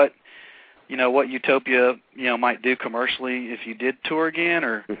at what Utopia, might do commercially if you did tour again,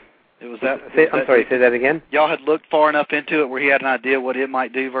 or it was that? I'm sorry, say that again? Y'all had looked far enough into it where he had an idea what it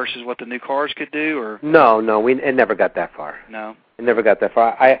might do versus what the new Cars could do, or? No, it never got that far. No. It never got that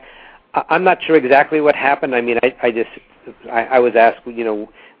far. I'm not sure exactly what happened. I mean, I was asked, would you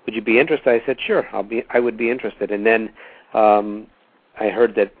be interested? I said, sure, I would be interested. And then I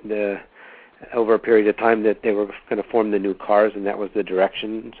heard that over a period of time that they were going to form the new Cars, and that was the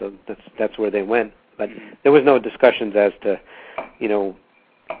direction. So that's where they went. But there was no discussions as to,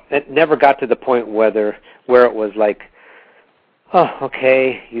 it never got to the point where it was like, oh,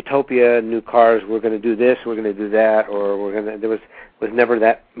 okay, Utopia, new Cars, we're going to do this, we're going to do that, or there was never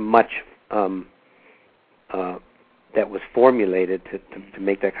that much that was formulated to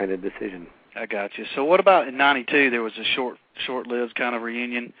make that kind of decision. I got you. So what about in 92, there was a short-lived kind of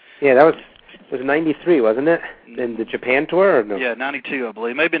reunion? Yeah, it was 93, wasn't it? In the Japan tour, or no? Yeah, 92, I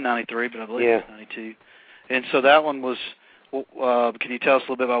believe. Maybe 93, but I believe it was 92. And so that one was, can you tell us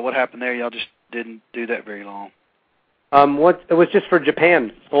a little bit about what happened there? Y'all just didn't do that very long. It was just for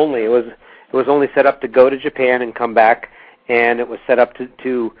Japan only. It was only set up to go to Japan and come back, and it was set up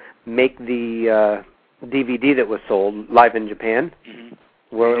to make the DVD that was sold live in Japan,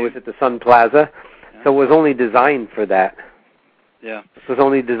 where it was at the Sun Plaza. Yeah. So it was only designed for that. Yeah. It was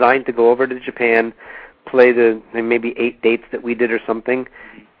only designed to go over to Japan, play the maybe 8 dates that we did or something,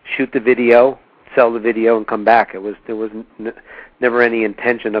 shoot the video, sell the video, and come back. There was never any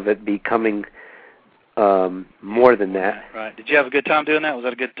intention of it becoming more than that. Right. Did you have a good time doing that? Was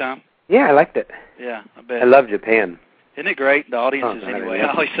that a good time? Yeah, I liked it. Yeah, I bet. I love Japan. Isn't it great? The audiences, anyway.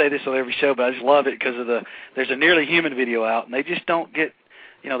 I always say this on every show, but I just love it because there's a Nearly Human video out, and they just don't get,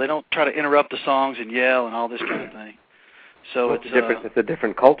 they don't try to interrupt the songs and yell and all this kind of thing. So it's a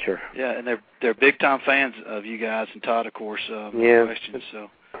different culture. Yeah, and they're big time fans of you guys and Todd, of course. No question. So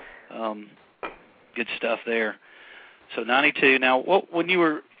good stuff there. So 92. Now, when you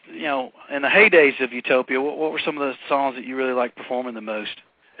were in the heydays of Utopia, what were some of the songs that you really liked performing the most,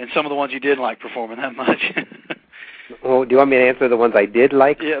 and some of the ones you didn't like performing that much? Well, do you want me to answer the ones I did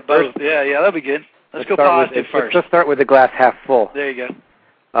like? Yeah, both. First? Yeah, that'd be good. Let's go positive first. Let's start with the glass half full. There you go.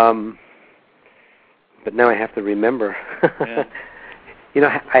 But now I have to remember. Yeah.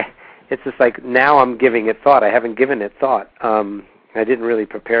 It's just like now I'm giving it thought. I haven't given it thought. I didn't really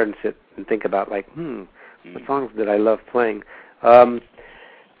prepare and sit and think about what songs did I love playing. I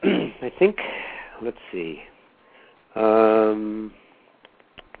think, let's see.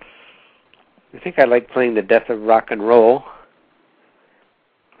 I think I like playing The Death of Rock and Roll.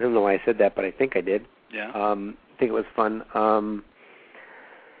 I don't know why I said that, but I think I did. Yeah. I think it was fun.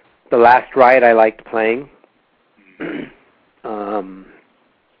 The Last Ride I liked playing.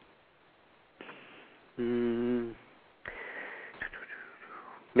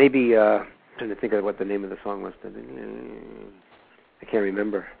 Maybe, I'm trying to think of what the name of the song was. I can't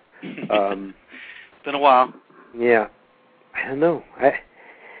remember. It's been a while. Yeah. I don't know.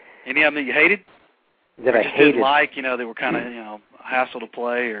 Any of them that you hated? That I hated? Didn't like, they were kind of, a hassle to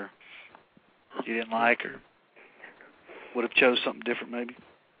play, or you didn't like, or would have chose something different maybe?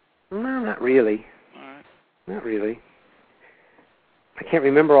 No, not really. All right. Not really. I can't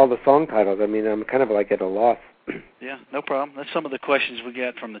remember all the song titles. I mean, I'm kind of like at a loss. Yeah, no problem. That's some of the questions we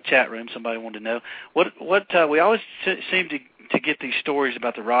got from the chat room. Somebody wanted to know. What we always seem to get these stories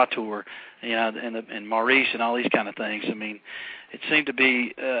about the Raw Tour, and Maurice and all these kind of things. I mean, it seemed to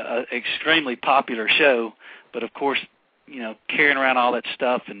be an extremely popular show, but of course, carrying around all that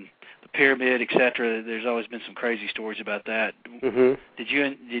stuff and the pyramid, etc. There's always been some crazy stories about that. Mm-hmm. Did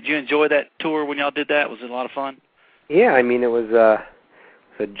you enjoy that tour when y'all did that? Was it a lot of fun? Yeah, I mean, it was a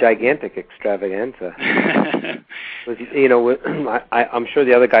gigantic extravaganza. It was, I'm sure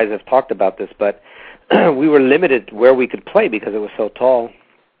the other guys have talked about this, but we were limited where we could play because it was so tall.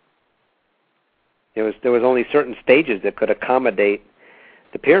 There was only certain stages that could accommodate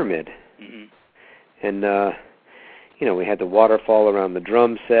the pyramid. Mm-hmm. And we had the waterfall around the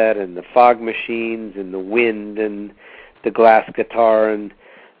drum set and the fog machines and the wind and the glass guitar and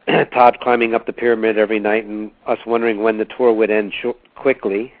Todd climbing up the pyramid every night and us wondering when the tour would end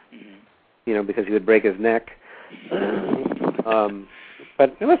quickly, mm-hmm. Because he would break his neck. But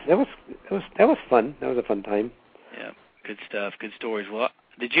that was fun. That was a fun time. Yeah, good stuff. Good stories. Well,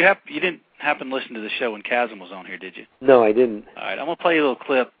 you didn't happen to listen to the show when Chasm was on here, did you? No, I didn't. All right, I'm gonna play you a little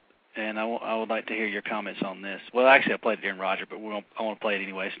clip, and I would like to hear your comments on this. Well, actually, I played it during Roger, but I want to play it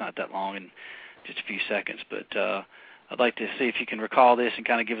anyway. It's not that long, and just a few seconds. But I'd like to see if you can recall this and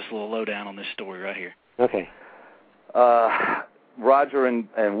kind of give us a little lowdown on this story right here. Okay. Roger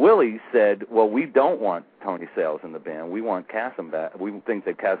and Willie said, well, we don't want Tony Sales in the band. We want Chasm back. We think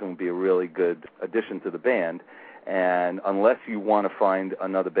that Chasm would be a really good addition to the band. And unless you want to find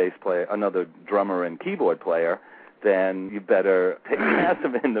another bass player, another drummer and keyboard player, then you better take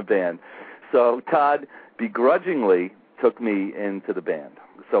Chasm in the band. So Todd begrudgingly took me into the band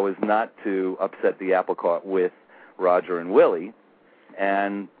so as not to upset the apple cart with Roger and Willie.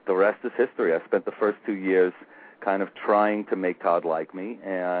 And the rest is history. I spent the first 2 years kind of trying to make Todd like me,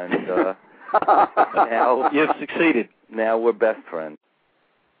 and now you've succeeded. Now we're best friends.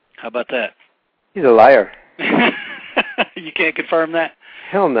 How about that? He's a liar. You can't confirm that?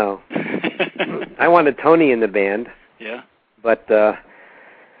 Hell no. I wanted Tony in the band. Yeah. But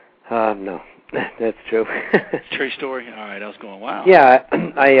no, that's true. True story. All right, I was going, wow. Yeah,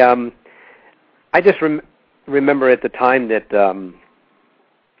 I just remember at the time that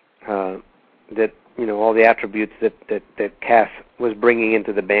all the attributes that Cass was bringing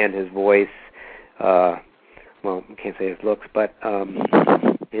into the band, his voice, well, I can't say his looks, but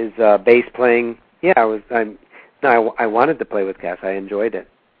his bass playing. Yeah, I wanted to play with Cass. I enjoyed it,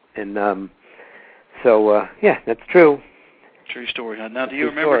 and yeah, that's true. True story. Now, do you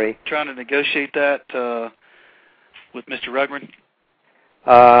remember trying to negotiate that with Mr. Rundgren?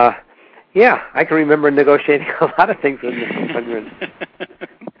 Yeah, I can remember negotiating a lot of things with Mr. Rundgren.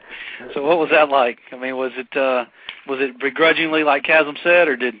 So what was that like? I mean, was it begrudgingly like Chasm said,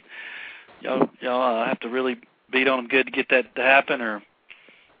 or did y'all have to really beat on him good to get that to happen, or?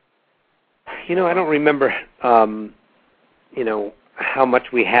 I don't remember, how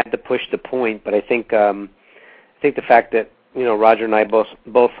much we had to push the point, but I think the fact that Roger and I both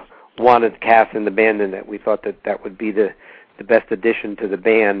wanted Cass in the band, and that we thought that would be the best addition to the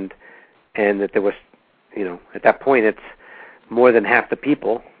band, and that there was, at that point it's more than half the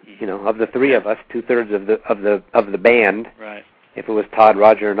people, of the three of us, 2/3 of the band. Right. If it was Todd,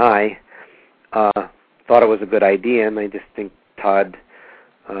 Roger, and I, thought it was a good idea, and I just think Todd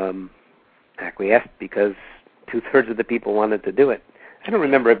acquiesced because 2/3 of the people wanted to do it. I don't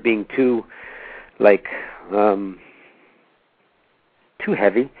remember it being too heavy,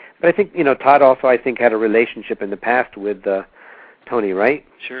 but I think Todd also had a relationship in the past with Tony, right?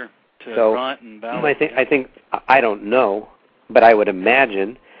 Sure. So Brunt and Ballard. I think I don't know, but I would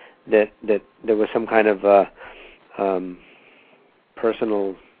imagine that there was some kind of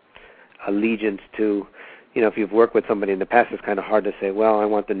personal allegiance to, if you've worked with somebody in the past, it's kind of hard to say, well, I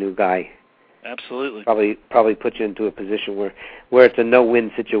want the new guy. Absolutely. Probably put you into a position where it's a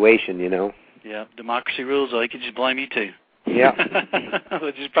no-win situation, Yeah, democracy rules, or he could just blame you too. Yeah.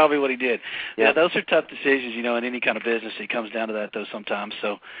 Which is probably what he did. Yeah, those are tough decisions, in any kind of business. It comes down to that, though, sometimes.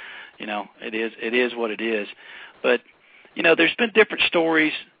 So, it is what it is. But, there's been different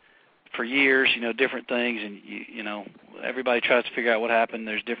stories for years, different things, and, everybody tries to figure out what happened.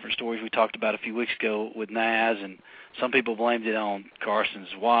 There's different stories we talked about a few weeks ago with Naz, and some people blamed it on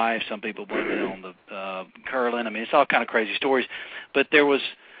Carson's wife. Some people blamed it on the Curlin. I mean, it's all kind of crazy stories. But there was,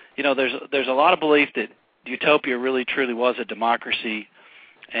 there's a lot of belief that Utopia really truly was a democracy,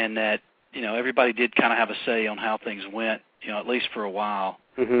 and that everybody did kind of have a say on how things went, at least for a while.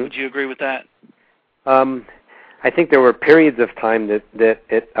 Mm-hmm. Would you agree with that? I think there were periods of time that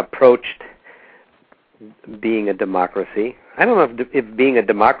it approached being a democracy. I don't know if being a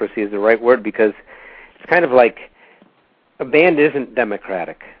democracy is the right word, because it's kind of like a band isn't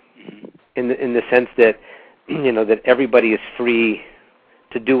democratic in the sense that that everybody is free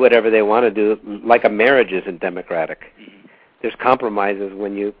to do whatever they want to do, like a marriage isn't democratic. There's compromises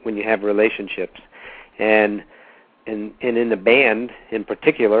when you have relationships, and in the band in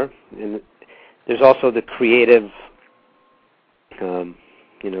particular, and there's also the creative,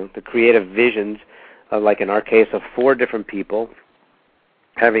 the creative visions, like in our case, of 4 different people,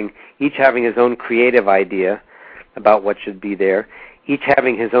 each having his own creative idea about what should be there, each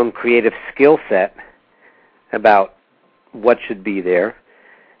having his own creative skill set about what should be there,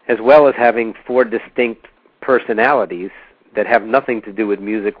 as well as having 4 distinct personalities that have nothing to do with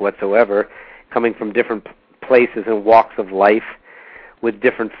music whatsoever, coming from different places and walks of life with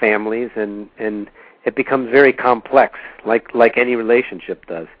different families, and it becomes very complex, like any relationship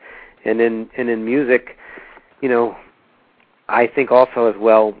does. And in music, I think also as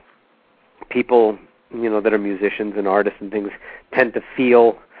well, people that are musicians and artists and things tend to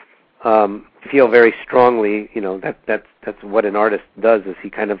feel very strongly. That's what an artist does, is he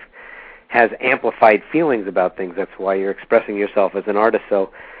kind of has amplified feelings about things. That's why you're expressing yourself as an artist.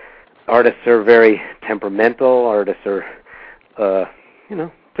 So artists are very temperamental. Artists are,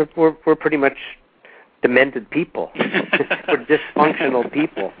 we're pretty much demented people. We're dysfunctional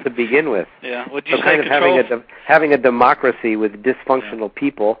people to begin with. Yeah. Would you so say kind of having a democracy with dysfunctional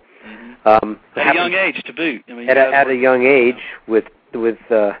people. At a young age, to boot. I mean, at a young age, with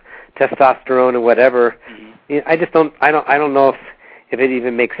testosterone and whatever. I just don't. I don't know if it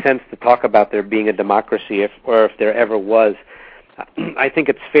even makes sense to talk about there being a democracy, or if there ever was. I think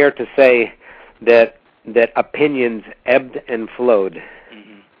it's fair to say that opinions ebbed and flowed.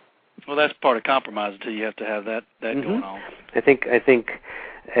 Well, that's part of compromise until you have to have that going on. I think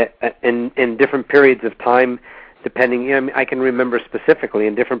in different periods of time, depending, I can remember specifically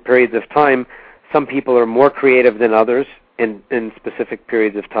in different periods of time, some people are more creative than others in specific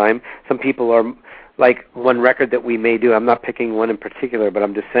periods of time. Some people are, like one record that we may do, I'm not picking one in particular, but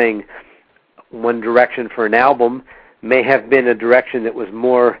I'm just saying one direction for an album may have been a direction that was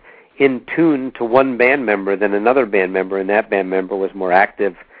more in tune to one band member than another band member, and that band member was more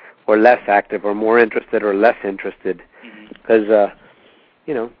active or less active, or more interested or less interested, because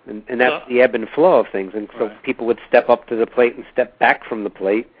and that's the ebb and flow of things, and so people would step up to the plate and step back from the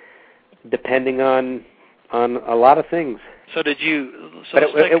plate, depending on a lot of things. So did you? So but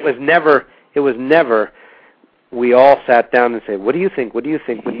it was never. We all sat down and said, "What do you think? What do you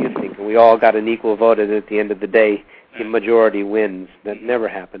think? What do you think?" And we all got an equal vote, and at the end of the day, the majority wins. That never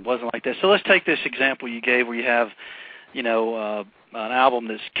happened. It wasn't like that. So let's take this example you gave, where you have, an album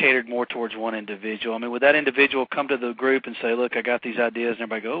that's catered more towards one individual. I mean, would that individual come to the group and say, "Look, I got these ideas," and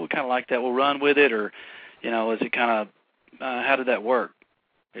everybody go, "Oh, we kind of like that. We'll run with it," or, is it kind of how did that work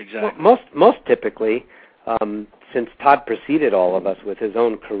exactly? Well, most typically, since Todd preceded all of us with his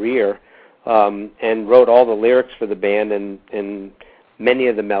own career, and wrote all the lyrics for the band and many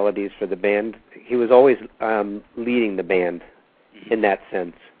of the melodies for the band, he was always leading the band in that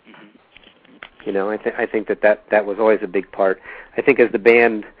sense. I think that was always a big part. I think as the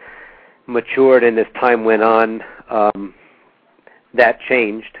band matured and as time went on, that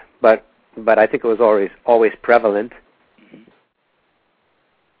changed, but I think it was always prevalent.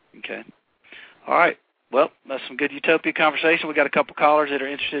 Okay. All right. Well, that's some good Utopia conversation. We got a couple callers that are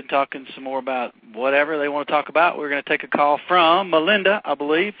interested in talking some more about whatever they want to talk about. We're going to take a call from Melinda, I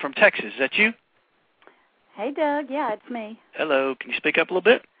believe, from Texas. Is that you? Hey, Doug. Yeah, it's me. Hello. Can you speak up a little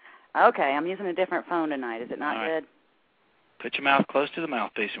bit? Okay, I'm using a different phone tonight. Is it not good? Put your mouth close to the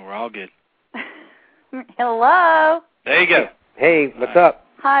mouthpiece, and we're all good. Hello. There you go. Hey, what's up?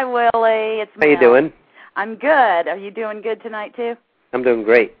 Hi, Willie. It's How you doing? I'm good. Are you doing good tonight, too? I'm doing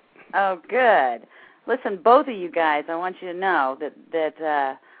great. Oh, good. Listen, both of you guys, I want you to know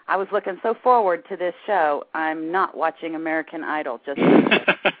that I was looking so forward to this show. I'm not watching American Idol. Just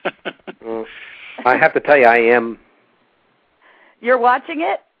well, I have to tell you, I am. You're watching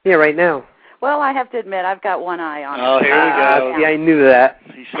it? Yeah, right now. Well, I have to admit, I've got one eye on it. Oh, here we go. Yeah, I knew that.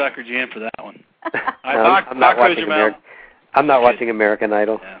 He suckered you in for that one. I'm not watching American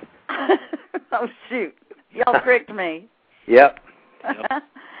Idol. Yeah. Oh, shoot. Y'all tricked me. Yep.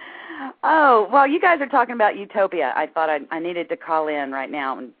 Oh, well, you guys are talking about Utopia. I thought I needed to call in right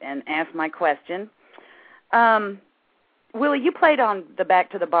now and ask my question. Willie, you played on the Back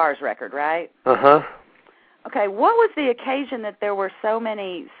to the Bars record, right? Uh-huh. Okay, what was the occasion that there were so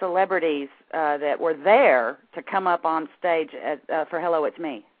many celebrities that were there to come up on stage for Hello, It's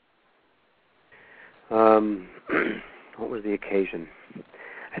Me? What was the occasion?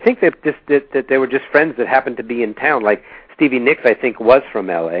 I think that they were just friends that happened to be in town. Like Stevie Nicks, I think, was from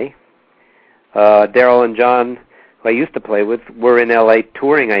L.A. Daryl and John, who I used to play with, were in L.A.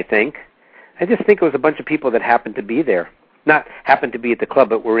 touring, I think. I just think it was a bunch of people that happened to be there. Not happened to be at the club,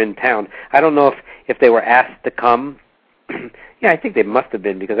 but were in town. I don't know if they were asked to come. Yeah, I think they must have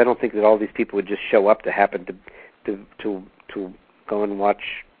been, because I don't think that all these people would just show up to happen to to go and watch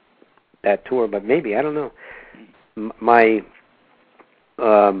that tour, but maybe, I don't know.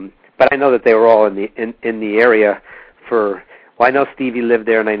 But I know that they were all in the area for. Well, I know Stevie lived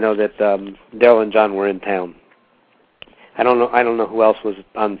there, and I know that Daryl and John were in town. I don't know who else was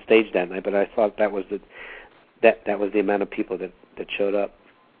on stage that night, but I thought that was the amount of people that showed up.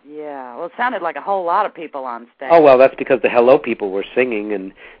 Yeah, well, it sounded like a whole lot of people on stage. Oh, well, that's because the Hello people were singing,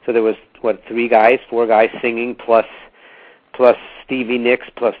 and so there was, 4 guys singing, plus Stevie Nicks,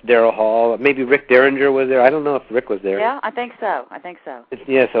 plus Daryl Hall. Maybe Rick Derringer was there. I don't know if Rick was there. Yeah, I think so.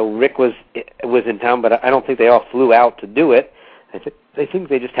 Yeah, so Rick was in town, but I don't think they all flew out to do it. I think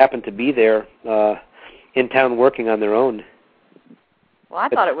they just happened to be there in town working on their own. Well, I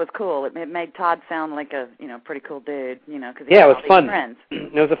thought it was cool. It made Todd sound like a pretty cool dude, because it was fun. Friends.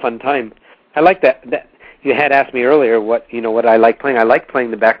 It was a fun time. I like that. You had asked me earlier what I like playing. I like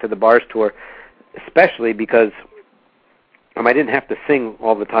playing the Back to the Bars tour, especially because I didn't have to sing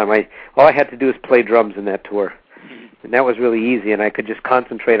all the time. All I had to do is play drums in that tour, and that was really easy. And I could just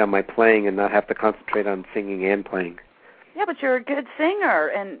concentrate on my playing and not have to concentrate on singing and playing. Yeah, but you're a good singer,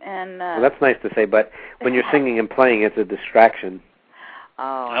 and well, that's nice to say. But when you're singing and playing, it's a distraction.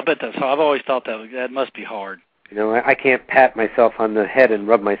 Oh, I bet that's. I've always thought that must be hard. I can't pat myself on the head and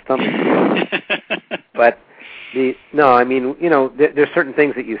rub my stomach. But there's certain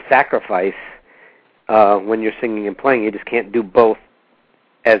things that you sacrifice when you're singing and playing. You just can't do both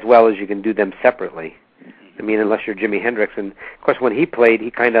as well as you can do them separately. Unless you're Jimi Hendrix, and of course when he played,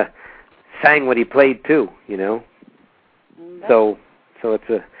 he kind of sang what he played too. So it's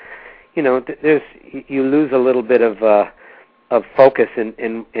a, there's you lose a little bit of focus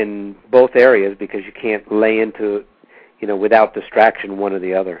in both areas because you can't lay into, without distraction one or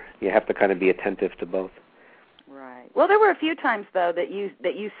the other. You have to kind of be attentive to both. Right. Well, there were a few times though that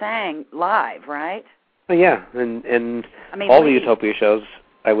you sang live, right? Oh yeah, and all the Utopia shows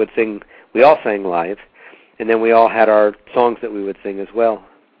I would sing. We all sang live, and then we all had our songs that we would sing as well.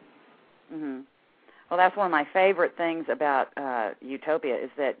 Mhm. Well, that's one of my favorite things about Utopia is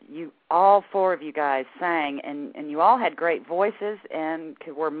that all 4 of you guys sang, and you all had great voices and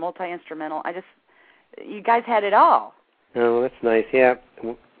were multi-instrumental. You guys had it all. Oh, that's nice. Yeah,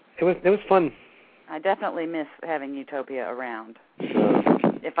 it was fun. I definitely miss having Utopia around.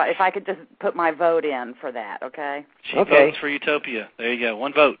 If I could just put my vote in for that, okay? She votes for Utopia. There you go.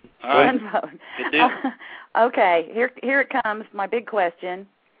 1 vote. All right. 1 vote. Good deal. Okay, here it comes. My big question.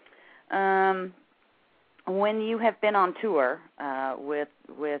 When you have been on tour with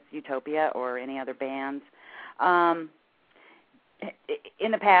Utopia or any other bands,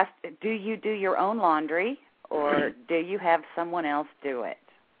 in the past, do you do your own laundry or do you have someone else do it?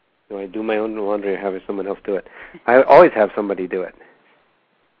 Do I do my own laundry or have someone else do it? I always have somebody do it.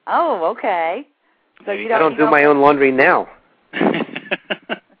 Oh, okay. So I don't do my own laundry now.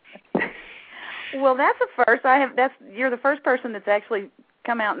 Well, that's a first. You're the first person that's actually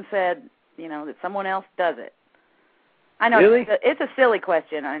come out and said, that someone else does it. I know really? It's a silly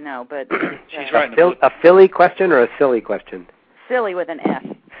question, I know, but she's right. A Philly question or a silly question? Silly with an S.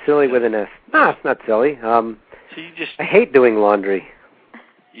 Silly with an S. No, it's not silly. So I hate doing laundry.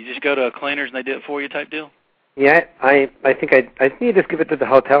 You just go to a cleaners and they do it for you type deal? Yeah, I think you just give it to the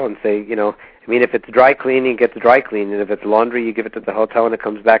hotel and say, if it's dry cleaning, it gets dry cleaned, and if it's laundry, you give it to the hotel and it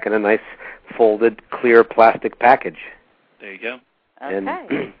comes back in a nice folded, clear plastic package. There you go. Okay.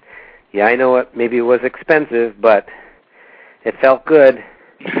 And, yeah, I know maybe it was expensive, but it felt good.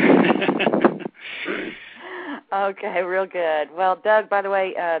 Okay, real good. Well, Doug, by the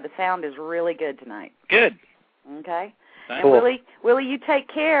way, the sound is really good tonight. Good. Okay. Cool. And Willie, you take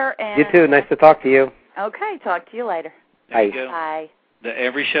care. And you too. Nice to talk to you. Okay, talk to you later. There you go. Bye. The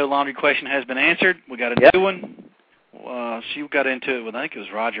every show laundry question has been answered. We got a new one. She got into it with, I think it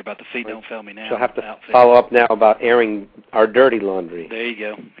was Roger, about the feet don't fail me now. She'll have to follow up now about airing our dirty laundry. There you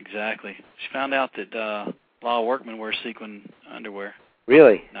go. Exactly. She found out that law workmen wear sequin underwear.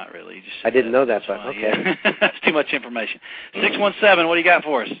 Really? Not really. I didn't know that, but okay. Yeah. That's too much information. 617, what do you got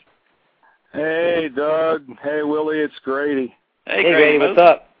for us? Hey, Doug. Hey, Willie. It's Grady. Hey Grady, what's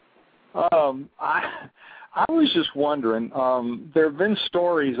up? I was just wondering, there have been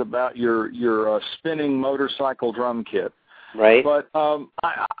stories about your spinning motorcycle drum kit. Right. But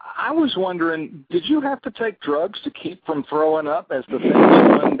I was wondering, did you have to take drugs to keep from throwing up as the thing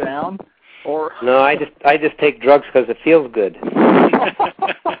spun down? Or no, I just take drugs because it feels good.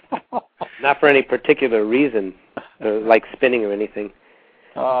 Not for any particular reason, like spinning or anything.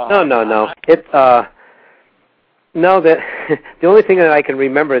 No. It's the only thing that I can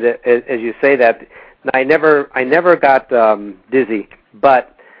remember that, as you say that, I never got dizzy,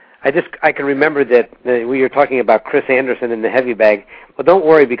 but I can remember that we were talking about Chris Anderson in the heavy bag. Well, don't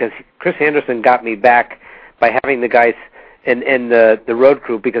worry, because Chris Anderson got me back by having the guys and the road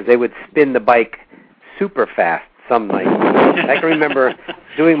crew, because they would spin the bike super fast some nights. I can remember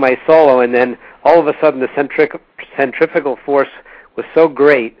doing my solo, and then all of a sudden the centrifugal force was so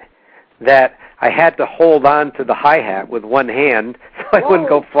great that I had to hold on to the hi-hat with one hand so I wouldn't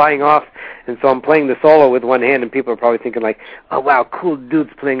go flying off. And so I'm playing the solo with one hand, and people are probably thinking like, oh, wow, cool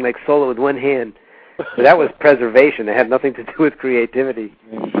dude's playing like solo with one hand. But that was preservation. It had nothing to do with creativity.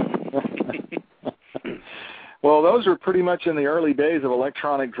 Well, those were pretty much in the early days of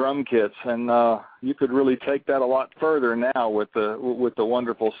electronic drum kits, and you could really take that a lot further now with the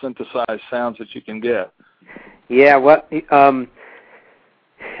wonderful synthesized sounds that you can get. Yeah, well,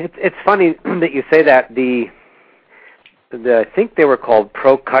 it's funny that you say that. I think they were called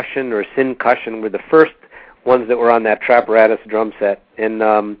Procussion or Syncussion were the first ones that were on that Trapparatus drum set, and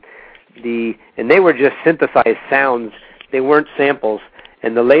they were just synthesized sounds. They weren't samples.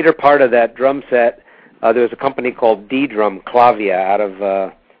 And the later part of that drum set, there was a company called D-Drum Clavia out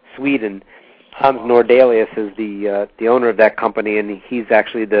of Sweden. Hans Nordelius is the owner of that company, and he's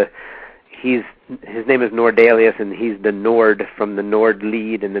actually his name is Nordelius, and he's the Nord from the Nord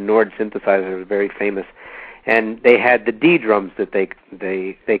lead, and the Nord synthesizer is very famous. And they had the D-drums that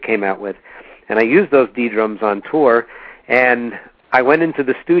they came out with, and I used those D-drums on tour. And I went into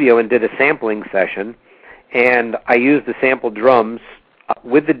the studio and did a sampling session, and I used the sampled drums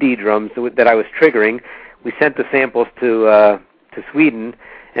with the D-drums that I was triggering. We sent the samples to Sweden,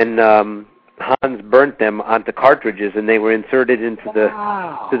 and Hans burnt them onto cartridges, and they were inserted into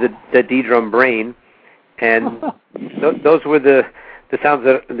the D-drum brain. And those were the sounds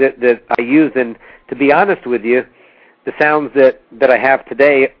that I used. And to be honest with you, the sounds that I have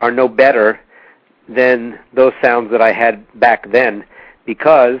today are no better than those sounds that I had back then,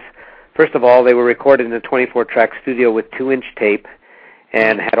 because, first of all, they were recorded in a 24-track studio with 2-inch tape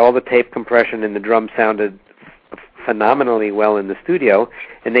and had all the tape compression, and the drums sounded phenomenally well in the studio,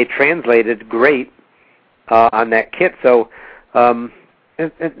 and they translated great on that kit. So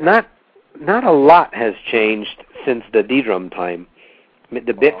not a lot has changed since the D-drum time.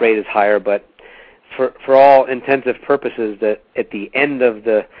 The bit rate is higher, but for all intensive purposes, that at the end of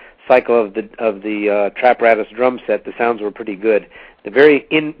the cycle of the Trapparatus drum set, the sounds were pretty good.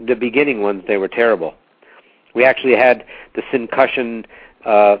 In the beginning ones, they were terrible. We actually had the Syncussion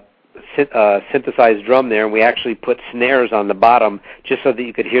synthesized drum there, and we actually put snares on the bottom just so that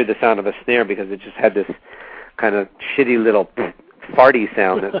you could hear the sound of a snare, because it just had this kind of shitty little farty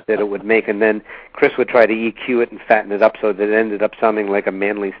sound that it would make. And then Chris would try to EQ it and fatten it up so that it ended up sounding like a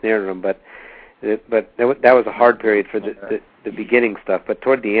manly snare drum. But that was a hard period for the beginning stuff. But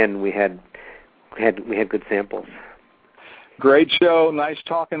toward the end, we had good samples. Great show. Nice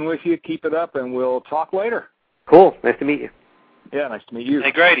talking with you. Keep it up, and we'll talk later. Cool. Nice to meet you. Yeah, nice to meet you.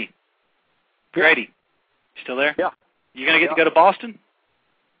 Hey, Grady. Grady, still there? Yeah. You going to get to go to Boston?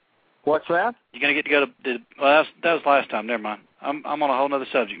 What's that? You going to get to go to? Well, that was last time. Never mind. I'm on a whole other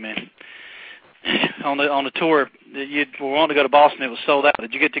subject, man. on the tour, you were wanting to go to Boston. It was sold out.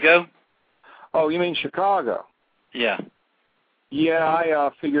 Did you get to go? Oh, you mean Chicago? Yeah. Yeah, I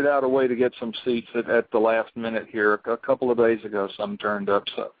figured out a way to get some seats at the last minute here. A couple of days ago, some turned up.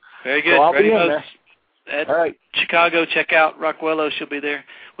 So very good. So I'll Ready be in there. At all right. Chicago, check out Rockwello. She'll be there.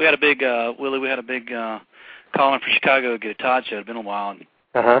 We had a big Willie. We had a big calling for Chicago to get a Todd show. It's been a while. And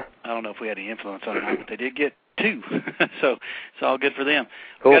I don't know if we had any influence on it, but they did get 2, so it's all good for them.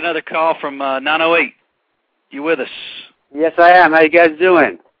 Cool. We got another call from 908. You with us? Yes, I am. How you guys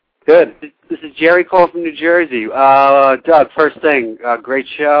doing? Good. This is Jerry calling from New Jersey. Doug, first thing, great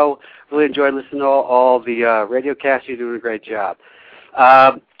show. Really enjoyed listening to all the radio casts. You're doing a great job.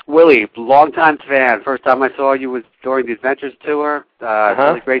 Willie, longtime fan. First time I saw you was during the Adventures tour. It's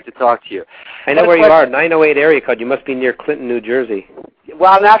really great to talk to you. I know where you are, 908 area code. You must be near Clinton, New Jersey.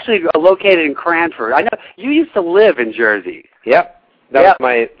 Well, I'm actually located in Cranford. I know you used to live in Jersey. Yep. That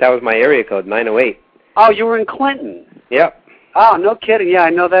was my area code, 908. Oh, you were in Clinton. Yep. Oh, no kidding. Yeah, I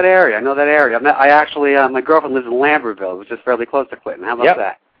know that area. I actually, my girlfriend lives in Lambertville, which is fairly close to Clinton. How about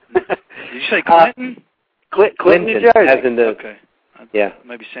that? Did you say Clinton? Clinton, New Jersey. As in the, okay. Yeah.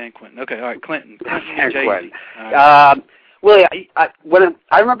 Maybe San Quentin. Okay, all right, Clinton. San Quentin. Willie, I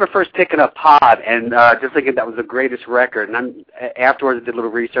remember first picking up Pod and just thinking that was the greatest record. And afterwards I did a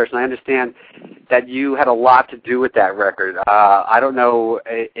little research, and I understand that you had a lot to do with that record. I don't know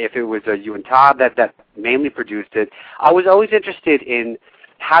if it was you and Todd that mainly produced it. I was always interested in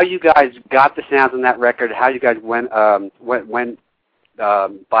how you guys got the sounds on that record, how you guys went by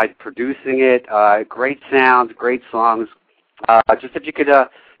producing it. Great sounds, great songs. Just if you could tell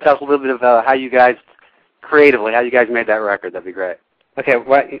us a little bit of how you guys, creatively, how you guys made that record, that'd be great. Okay,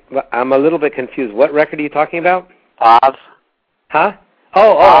 I'm a little bit confused. What record are you talking about? Pavs. Huh?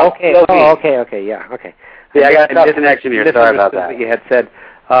 Okay. Okay, yeah, okay. Yeah, I got a tough connection here. Sorry about that. What you had said.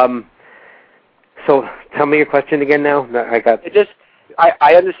 So tell me your question again now.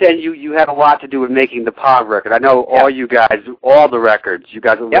 I understand you had a lot to do with making the Pav record. I know all the records. You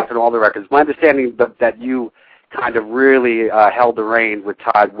guys worked on all the records. My understanding that you kind of really held the reins with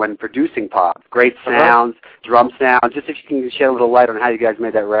Todd when producing Pav. Great sounds, drum sounds. Just if you can shed a little light on how you guys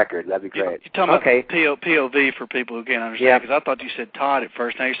made that record, that'd be great. You're talking about POV for people who can't understand, because I thought you said Todd at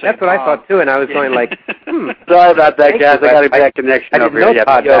first. Now you said That's what Pav. I thought, too, and I was going like, Sorry about that, guys. I got a bad connection over here.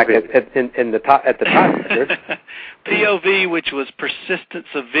 I didn't know Todd at the top. POV, which was persistence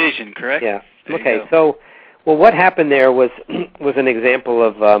of vision, correct? Yeah. Okay, so what happened there was an example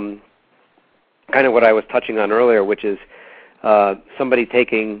of kind of what I was touching on earlier, which is somebody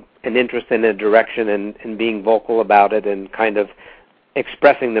taking an interest in a direction and being vocal about it and kind of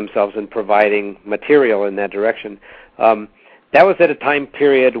expressing themselves and providing material in that direction. That was at a time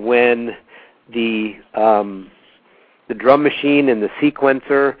period when the drum machine and the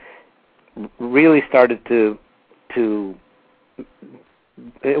sequencer really started to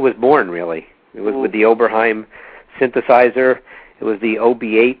it was born, really. It was with the Oberheim synthesizer. It was the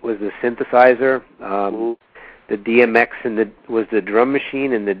OB8 was the synthesizer. The DMX was the drum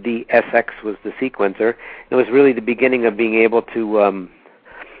machine, and the DSX was the sequencer. It was really the beginning of being able to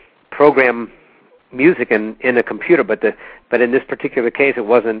program music in a computer. But in this particular case, it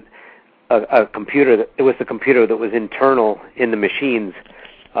wasn't a computer. It was the computer that was internal in the machines,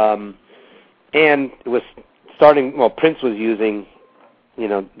 and it was starting. Well, Prince was using,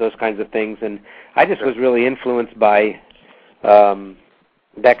 those kinds of things, and I just was really influenced by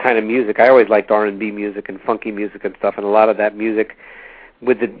that kind of music. I always liked R&B music and funky music and stuff, and a lot of that music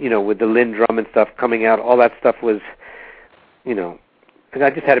with the Lynn drum and stuff coming out, all that stuff was, I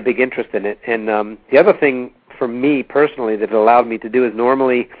just had a big interest in it. And the other thing for me personally that it allowed me to do is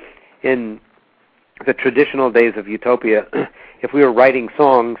normally in the traditional days of Utopia, if we were writing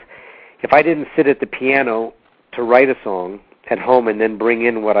songs, if I didn't sit at the piano to write a song at home and then bring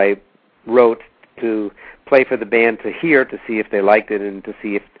in what I wrote to play for the band to hear, to see if they liked it and to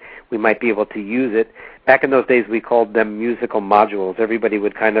see if we might be able to use it. Back in those days, we called them musical modules. Everybody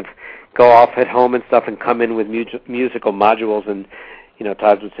would kind of go off at home and stuff and come in with musical modules, and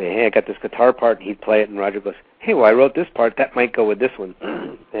Todd would say, hey, I got this guitar part, and he'd play it, and Roger goes, hey, well, I wrote this part, that might go with this one.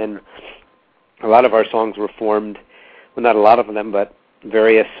 And a lot of our songs were formed, well, not a lot of them, but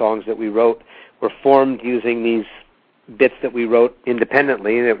various songs that we wrote were formed using these bits that we wrote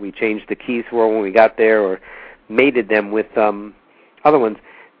independently, that we changed the keys for when we got there, or mated them with other ones.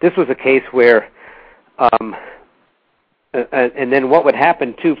 This was a case where, and then what would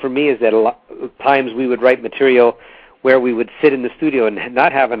happen too for me is that a lot of times we would write material where we would sit in the studio and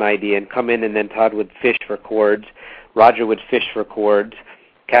not have an idea and come in, and then Todd would fish for chords, Roger would fish for chords,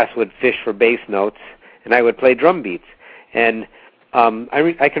 Cass would fish for bass notes, and I would play drum beats. And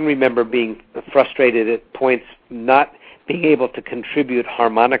I can remember being frustrated at points not being able to contribute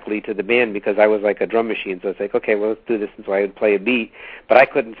harmonically to the band because I was like a drum machine. So it's like, okay, well, let's do this. And so I would play a beat, but I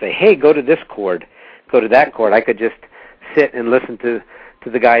couldn't say, hey, go to this chord, go to that chord. I could just sit and listen to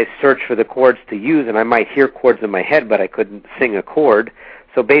the guys search for the chords to use, and I might hear chords in my head, but I couldn't sing a chord.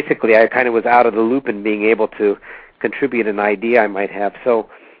 So basically, I kind of was out of the loop in being able to contribute an idea I might have. So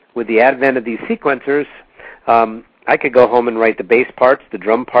with the advent of these sequencers, I could go home and write the bass parts, the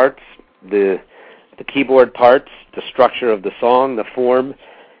drum parts, the keyboard parts, the structure of the song, the form,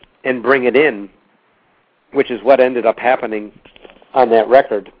 and bring it in, which is what ended up happening on that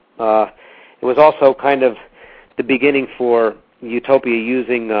record. It was also kind of the beginning for Utopia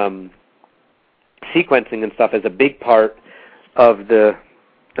using sequencing and stuff as a big part of the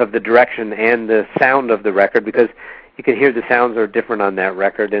direction and the sound of the record, because you can hear the sounds are different on that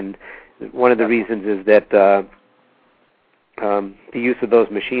record, and one of the reasons is that the use of those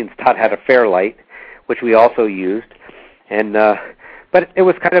machines, Todd had a Fairlight, which we also used, and but it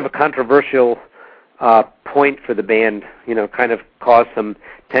was kind of a controversial point for the band, kind of caused some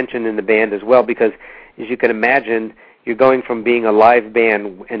tension in the band as well, because as you can imagine, you're going from being a live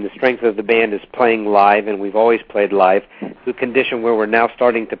band, and the strength of the band is playing live, and we've always played live, to a condition where we're now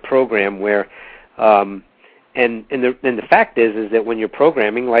starting to program, where and the fact is that when you're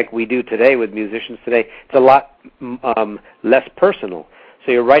programming, like we do today with musicians today, it's a lot less personal.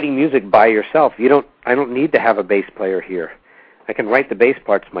 So you're writing music by yourself. I don't need to have a bass player here. I can write the bass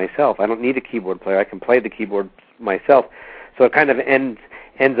parts myself. I don't need a keyboard player. I can play the keyboard myself. So it kind of ends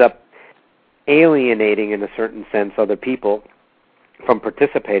up alienating, in a certain sense, other people from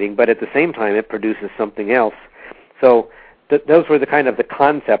participating, but at the same time it produces something else. So those were the kind of the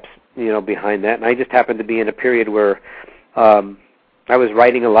concepts, behind that. And I just happened to be in a period where I was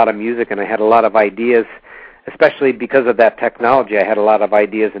writing a lot of music and I had a lot of ideas, especially because of that technology. I had a lot of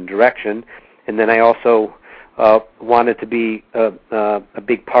ideas and direction, and then I also wanted to be a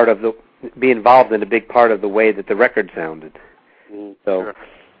big part of be involved in a big part of the way that the record sounded. So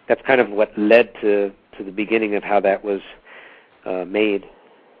that's kind of what led to the beginning of how that was made.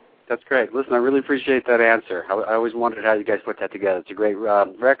 That's great. Listen, I really appreciate that answer. I always wondered how you guys put that together. It's a great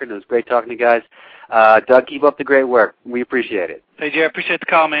record. It was great talking to you guys. Doug, keep up the great work. We appreciate it. Hey, Jerry, I appreciate the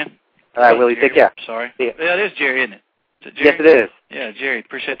call, man. All right, Willie, take care. Sorry. Yeah, it is Jerry, isn't it? Is it Jerry? Yes, it is. Yeah, Jerry,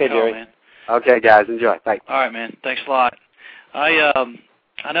 appreciate the call, Jerry. man. Okay, guys, enjoy. Bye. All right, man. Thanks a lot.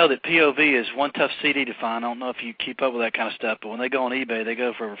 I know that POV is one tough CD to find. I don't know if you keep up with that kind of stuff, but when they go on eBay, they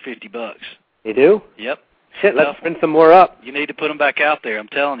go for over $50. They do? Yep. Shit, let's print some more up. You need to put them back out there. I'm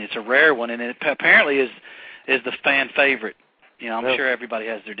telling you, it's a rare one, and it apparently is the fan favorite. I'm sure everybody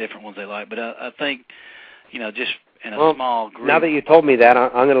has their different ones they like, but I think, just in a small group. Now that you told me that,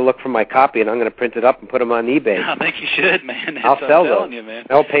 I'm going to look for my copy, and I'm going to print it up and put them on eBay. I think you should, man. I'll sell them. You, man.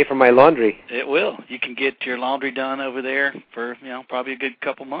 That'll pay for my laundry. It will. You can get your laundry done over there for, probably a good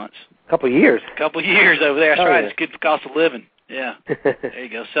couple months. Couple years. Couple years over there. That's right. It's good for cost of living. Yeah. There you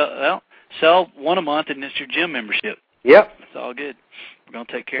go. Sell one a month, and it's your gym membership. Yep. It's all good. We're going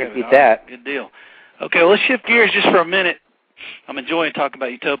to take care of it. Beat that. Good deal. Okay, well, let's shift gears just for a minute. I'm enjoying talking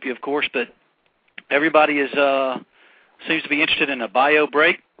about Utopia, of course, but everybody seems to be interested in a bio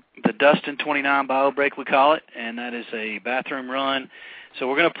break, the Dustin 29 bio break, we call it, and that is a bathroom run. So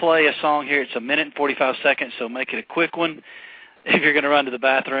we're going to play a song here. It's 1 minute and 45 seconds, so make it a quick one if you're going to run to the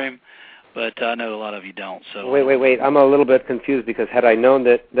bathroom. But I know a lot of you don't. So Wait. I'm a little bit confused because had I known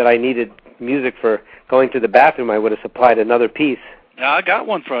that I needed music for going to the bathroom, I would have supplied another piece. I got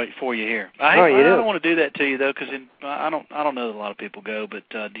one for you here. I don't want to do that to you, though, because I don't know that a lot of people go. But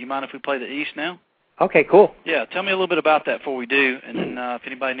do you mind if we play the East now? Okay, cool. Yeah, tell me a little bit about that before we do, and then if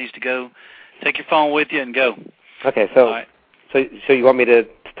anybody needs to go, take your phone with you and go. Okay, so right. so you want me to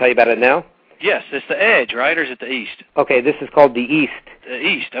tell you about it now? Yes, it's the Edge, right, or is it the East? Okay, this is called the East. The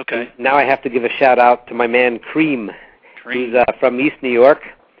East, okay. Now I have to give a shout-out to my man Cream. He's from East New York.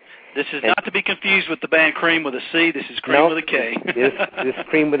 This is not to be confused with the band Cream with a C. This is Cream with a K. this is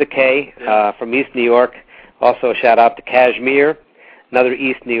Cream with a K from East New York. Also a shout-out to Kashmir, another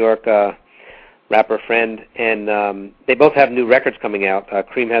East New York rapper friend. And they both have new records coming out.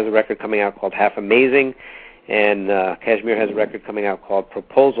 Cream has a record coming out called Half Amazing, and Kashmir has a record coming out called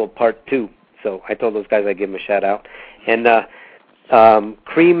Proposal Part 2. So I told those guys I'd give them a shout-out. And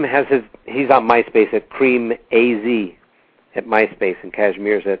Cream he's on MySpace at Cream AZ at MySpace, and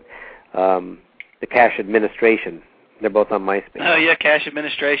Kashmir's at the Cash Administration. They're both on MySpace. Oh yeah, Cash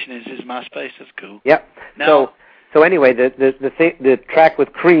Administration is MySpace. That's cool. Yep. Now, so anyway, the track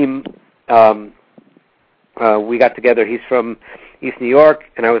with Cream, we got together. He's from East New York,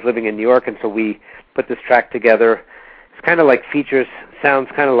 and I was living in New York, and so we put this track together. It's kind of like sounds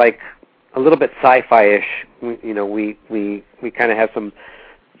kind of like a little bit sci-fi-ish. We kind of have some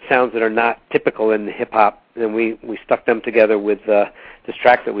sounds that are not typical in hip hop, and we stuck them together with this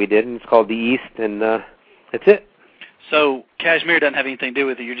track that we did, and it's called The East, and that's it. So Kashmir doesn't have anything to do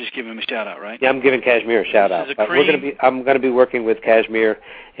with it. You're just giving him a shout out, right? Yeah, I'm giving Kashmir a shout out. I'm going to be working with Kashmir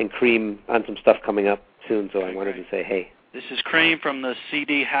and Cream on some stuff coming up soon, so I wanted to say hey. This is Cream from the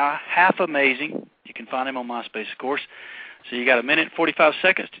CD Half Amazing. You can find him on MySpace, of course. So you got 1 minute and 45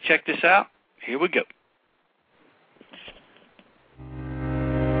 seconds to check this out. Here we go.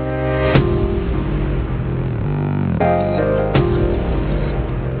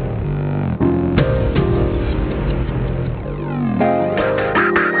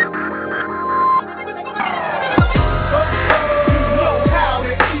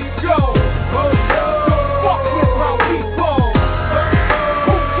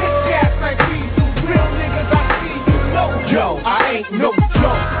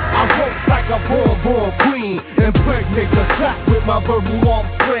 Verbal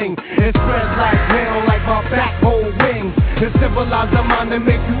offspring, it spreads like mail, like my back whole wings. It civilize the mind and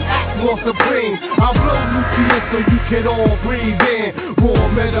make you act more supreme. I blow nucleus so you can all breathe in.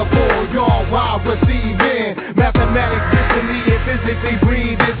 Raw metaphor, y'all wild receiving. Mathematics, mentally and physically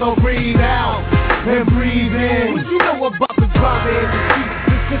breathe in, so breathe out and breathe in. What you know about the drama in the streets?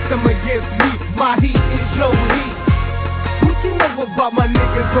 The system against me, my heat is your heat. What you know about my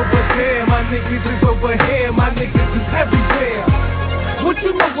niggas over there? My niggas is over here, my niggas is everywhere. What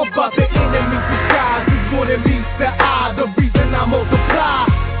you know about the enemy's disguise? Who's gonna meet the eye? The reason I multiply.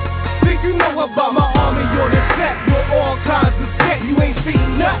 Think you know about my army on the set with all kinds of shit. You ain't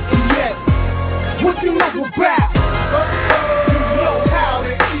seen nothing yet. What you know about? You know how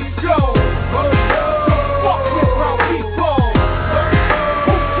the East goes. Fuck with our people.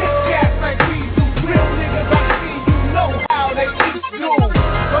 Who kick ass like we do? Real niggas I see, you know how the East do.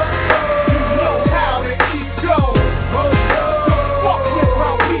 You know how the East goes. Fuck with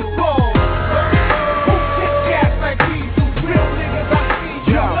our people. Who kick ass like we do? Real niggas I see,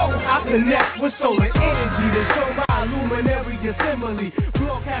 you know. I connect with solar energy to show my luminary assembly.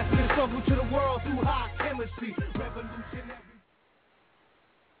 Broadcasting the struggle to the world through high chemistry. Revolutionary.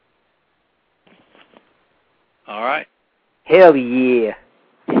 All right. Hell yeah.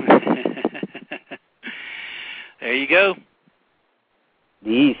 There you go. The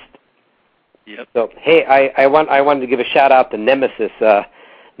East. Yep. So, hey, I wanted to give a shout out to Nemesis.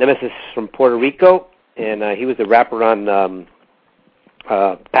 Nemesis from Puerto Rico, and he was a rapper on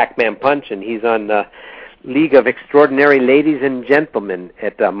Pac-Man Punch, and he's on League of Extraordinary Ladies and Gentlemen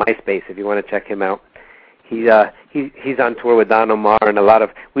at MySpace. If you want to check him out, he's on tour with Don Omar and a lot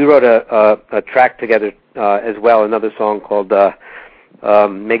of. We wrote a track together as well, another song called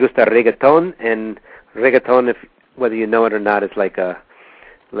Me Gusta Reggaeton, and reggaeton, if whether you know it or not, is like a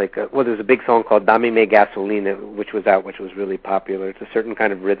well, there's a big song called Dame Me Gasolina, which was really popular. It's a certain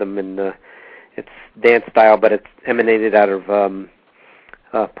kind of rhythm, and it's dance style, but it's emanated out of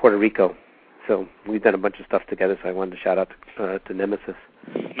Puerto Rico. So we've done a bunch of stuff together, so I wanted to shout out to Nemesis.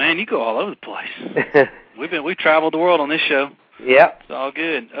 Man, you go all over the place. We've traveled the world on this show. Yeah. It's all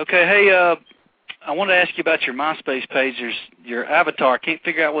good. Okay, hey, I wanted to ask you about your MySpace page. There's your avatar. Can't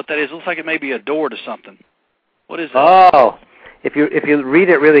figure out what that is. It looks like it may be a door to something. What is that? Oh, if you read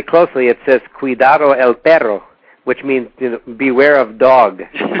it really closely, it says "Cuidado el perro," which means beware of dog.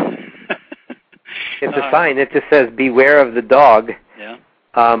 It's a sign. It just says "Beware of the dog." Yeah.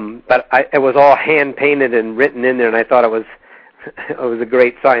 But it was all hand painted and written in there, and I thought it was a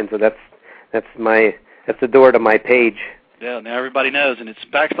great sign. So that's the door to my page. Yeah. Now everybody knows, and it's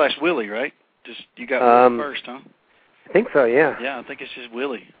 /Willie, right? Just you got Willie first, huh? I think so. Yeah. Yeah, I think it's just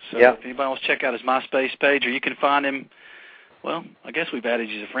Willie. So yeah. If anybody wants to check out his MySpace page, or you can find him. Well, I guess we've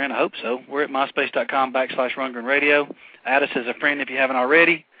added you as a friend. I hope so. We're at myspace.com/Rundgren Radio. Add us as a friend if you haven't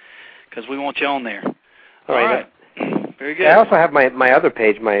already, because we want you on there. All right. Very good. I also have my other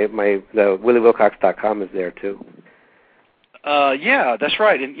page, the WillieWilcox.com is there too. Yeah, that's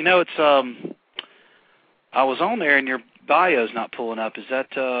right. And you know, it's I was on there and your bio's not pulling up. Is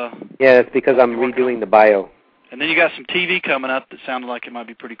that? Yeah, it's because I'm redoing the bio. And then you got some TV coming up that sounded like it might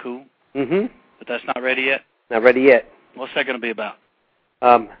be pretty cool. Mm-hmm. But that's not ready yet. Not ready yet. What's that going to be about?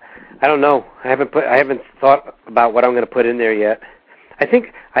 I don't know. I haven't thought about what I'm going to put in there yet. I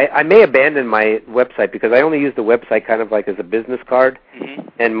think I may abandon my website because I only use the website kind of like as a business card, mm-hmm.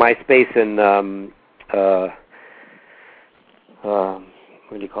 and MySpace and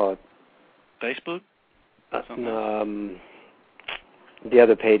what do you call it? Facebook. The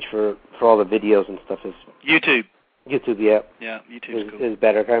other page for all the videos and stuff is YouTube. YouTube, yeah. Yeah, YouTube is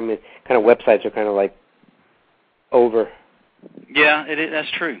better. I mean, kind of websites are kind of like over. Yeah,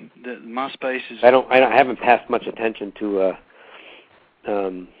 that's true. The MySpace is. I haven't passed much attention to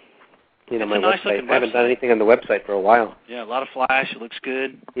my website. I haven't done anything on the website for a while. Yeah, a lot of Flash. It looks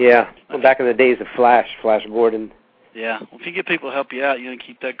good. Yeah, well, back in the days of Flash Gordon. Yeah, well, if you get people to help you out, you can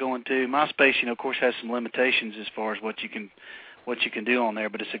keep that going too. MySpace, of course, has some limitations as far as what you can do on there,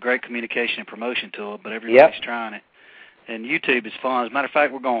 but it's a great communication and promotion tool. But everybody's trying it, and YouTube is fun. As a matter of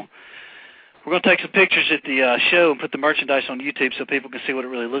fact, we're going to take some pictures at the show and put the merchandise on YouTube so people can see what it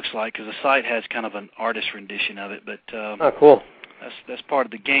really looks like, because the site has kind of an artist rendition of it. But oh, cool. That's part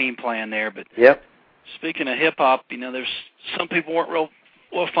of the game plan there. But yep. Speaking of hip hop, there's some people weren't real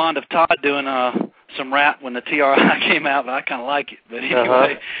fond of Todd doing some rap when the TRI came out, but I kind of like it. But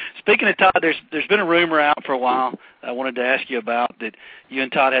anyway, Speaking of Todd, there's been a rumor out for a while I wanted to ask you about, that you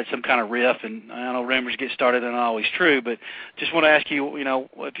and Todd had some kind of riff, and I know rumors get started and not always true, but just want to ask you,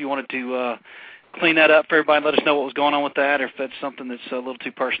 if you wanted to clean that up for everybody and let us know what was going on with that, or if that's something that's a little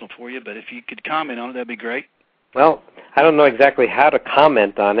too personal for you. But if you could comment on it, that'd be great. Well, I don't know exactly how to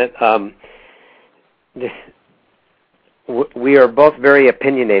comment on it. We are both very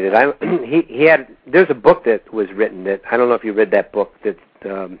opinionated. There's a book that was written that, I don't know if you read that book, that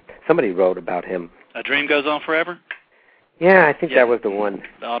somebody wrote about him. A Dream Goes On Forever? Yeah, I think that was the one.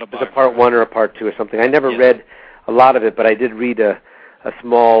 The autobiography. It was a part 1 or a part 2 or something. I never read a lot of it, but I did read a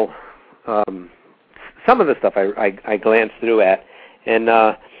small, some of the stuff I glanced through at. And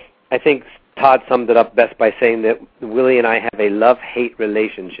I think Todd summed it up best by saying that Willie and I have a love-hate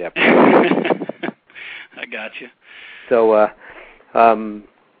relationship. I got you. So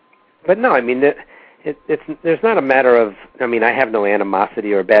but no, I mean, there's not a matter of, I mean, I have no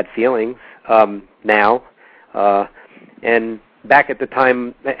animosity or bad feelings now. And back at the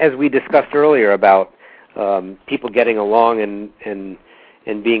time, as we discussed earlier about people getting along and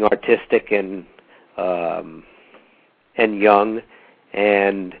being artistic and young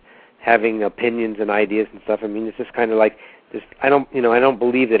and having opinions and ideas and stuff. I mean, it's just kind of like this. I don't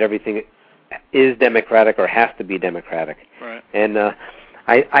believe that everything is democratic or has to be democratic. Right. And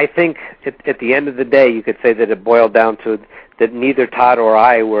I think at the end of the day, you could say that it boiled down to that neither Todd or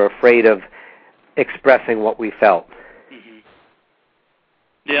I were afraid of expressing what we felt. Mm-hmm.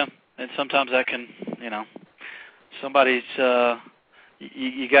 Yeah, and sometimes that can, somebody's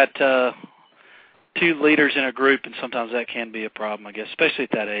you got two leaders in a group, and sometimes that can be a problem, I guess, especially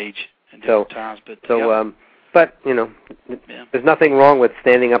at that age and different times. But there's nothing wrong with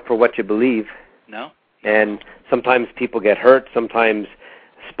standing up for what you believe. No. And sometimes people get hurt, sometimes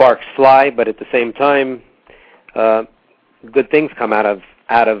sparks fly, but at the same time, good things come out of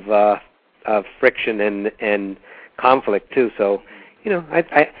friction and conflict too. So,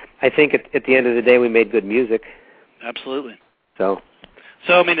 I think at the end of the day, we made good music. Absolutely. So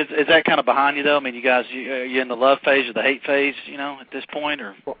I mean, is that kind of behind you though? I mean, you guys, you in the love phase or the hate phase, at this point,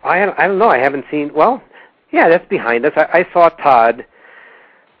 or? Well, I don't know. I haven't seen. Well, yeah, that's behind us. I saw Todd.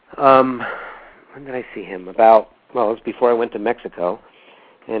 When did I see him? It was before I went to Mexico,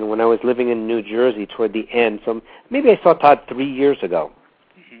 and when I was living in New Jersey toward the end. So maybe I saw Todd 3 years ago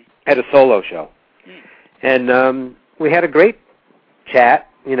at a solo show, and we had a great chat.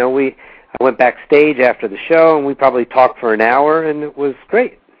 I went backstage after the show, and we probably talked for an hour, and it was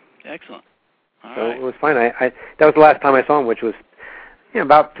great. Excellent. All so right. It was fine. That was the last time I saw him, which was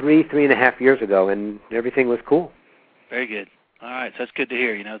about 3.5 years ago, and everything was cool. Very good. All right, so that's good to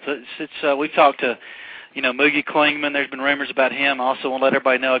hear. We've talked to, Moogie Klingman. There's been rumors about him. I also want to let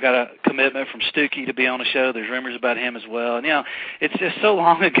everybody know I got a commitment from Stookie to be on the show. There's rumors about him as well. And, it's just so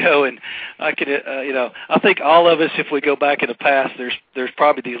long ago, and I could, I think all of us, if we go back in the past, there's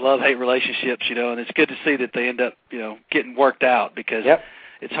probably these love-hate relationships, and it's good to see that they end up, getting worked out because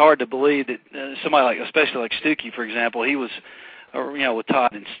it's hard to believe that somebody especially like Stookie, for example, he was, with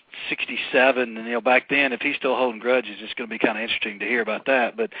Todd in 1967, and back then, if he's still holding grudges, it's going to be kind of interesting to hear about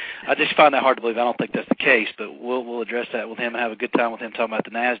that. But I just find that hard to believe. I don't think that's the case, but we'll address that with him and have a good time with him talking about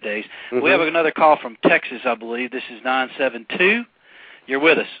the Naz days. Mm-hmm. We have another call from Texas, I believe. This is 972. You're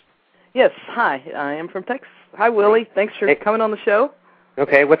with us. Yes. Hi, I am from Texas. Hi, Willie. Thanks for coming on the show.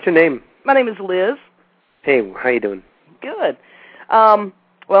 Okay. What's your name? My name is Liz. Hey, how you doing? Good.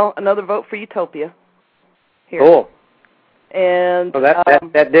 Well, another vote for Utopia. Here. Cool. And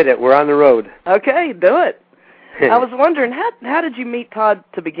that did it. We're on the road. Okay, do it. I was wondering, how did you meet Todd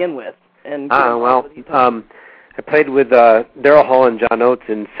to begin with? And I played with Daryl Hall and John Oates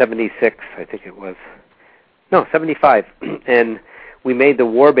in '76, I think it was. No, '75, and we made the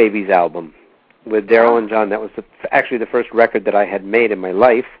War Babies album with Daryl and John. That was actually the first record that I had made in my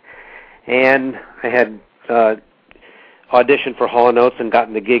life, and I had auditioned for Hall & Oates and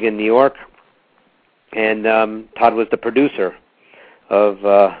gotten the gig in New York. And Todd was the producer of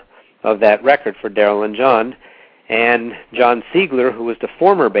that record for Daryl and John. And John Siegler, who was the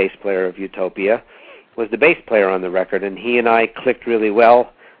former bass player of Utopia, was the bass player on the record. And he and I clicked really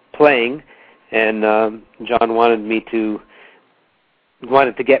well playing. And John wanted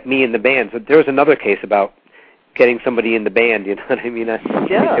to get me in the band. So there was another case about getting somebody in the band. You know what I mean? I think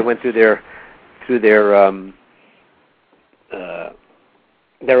they went through their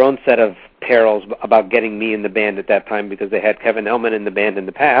own set of perils about getting me in the band at that time because they had Kevin Ellman in the band in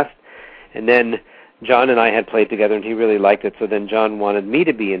the past. And then John and I had played together, and he really liked it. So then John wanted me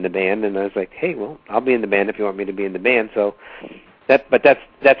to be in the band, and I was like, hey, well, I'll be in the band if you want me to be in the band. So that's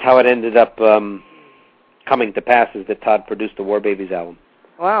how it ended up coming to pass, is that Todd produced the War Babies album.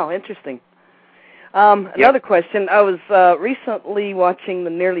 Wow, interesting. Another question. I was recently watching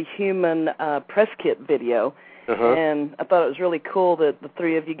the Nearly Human press kit video, and I thought it was really cool that the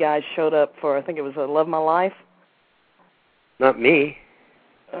three of you guys showed up for, I think it was Love My Life. Not me.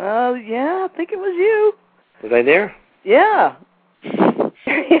 Yeah, I think it was you. Was I there? Yeah.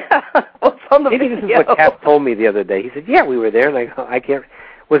 Yeah. Well, it's on the Maybe video. This is what Cap told me the other day. He said, yeah, we were there. And I can't.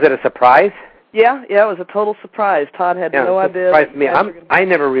 Was it a surprise? Yeah, it was a total surprise. Todd had no idea. Surprised me. I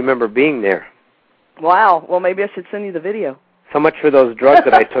never remember being there. Wow. Well, maybe I should send you the video. So much for those drugs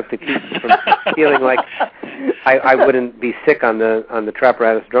that I took to keep from feeling like I wouldn't be sick on the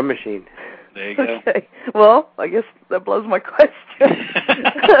Trapparatus drum machine. There you go. Okay. Well, I guess that blows my question.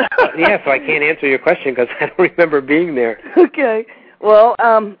 Yeah, so I can't answer your question because I don't remember being there. Okay. Well,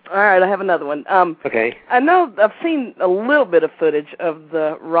 all right, I have another one. Okay. I know I've seen a little bit of footage of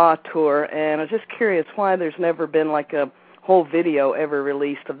the Raw tour, and I was just curious why there's never been like a whole video ever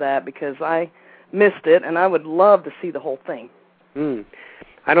released of that, because I missed it, and I would love to see the whole thing.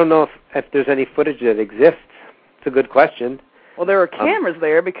 I don't know if there's any footage that exists. It's a good question. Well, there are cameras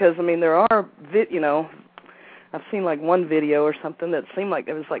there, because, I mean, there are, I've seen like one video or something that seemed like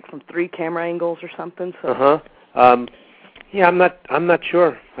it was like from 3 camera angles or something. So. Yeah, I'm not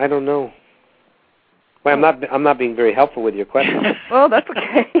sure. I don't know. Well, I'm not being very helpful with your question. Well, that's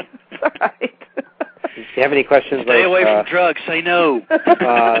okay. It's all right. Do you have any questions? Stay away from drugs. Say no.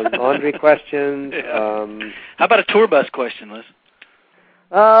 Laundry questions. Yeah. How about a tour bus question, Liz?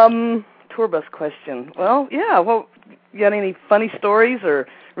 Tour bus question. Well, yeah. Well, you got any funny stories or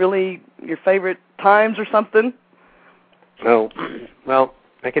really your favorite times or something? Oh, well,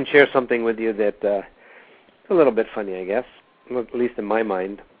 I can share something with you that a little bit funny, I guess, at least in my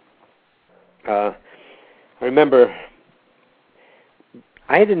mind. I remember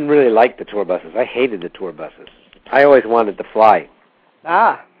I didn't really like the tour buses. I hated the tour buses. I always wanted to fly.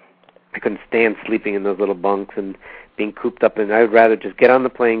 I couldn't stand sleeping in those little bunks and being cooped up, and I would rather just get on the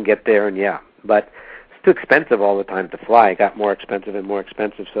plane, get there, and yeah. But it's too expensive all the time to fly. It got more expensive and more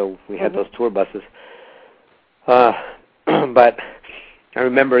expensive, so we had those tour buses. But I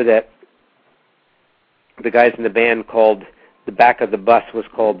remember that the guys in the band called the back of the bus was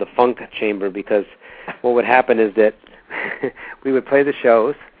called the funk chamber, because what would happen is that we would play the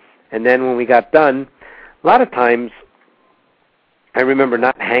shows, and then when we got done, a lot of times I remember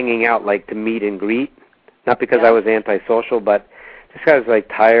not hanging out like to meet and greet, not because I was antisocial, but just because I was like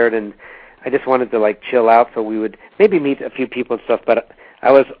tired and I just wanted to like chill out, so we would maybe meet a few people and stuff, but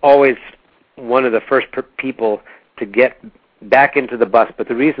I was always one of the first people to get back into the bus. But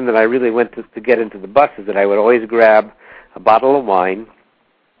the reason that I really went to get into the bus is that I would always grab a bottle of wine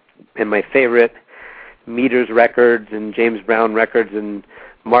and my favorite Meters records and James Brown records and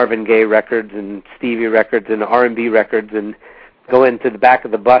Marvin Gaye records and Stevie records and R&B records, and go into the back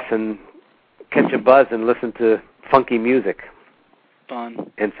of the bus and catch a buzz and listen to funky music.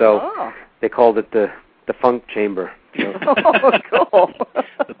 Fun. And so they called it the funk chamber. So. Oh, cool.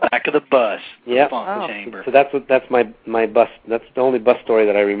 The back of the bus. Yeah. Funk chamber. So that's my bus. That's the only bus story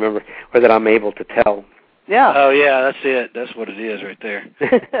that I remember, or that I'm able to tell. Yeah. Oh yeah, that's it. That's what it is right there.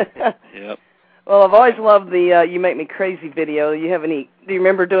 Yep. Well, I've always loved the "You Make Me Crazy" video. Do you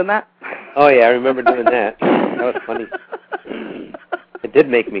remember doing that? Oh yeah, I remember doing that. That was funny. It did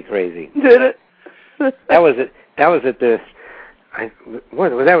make me crazy. Did it? That was it. That was at the.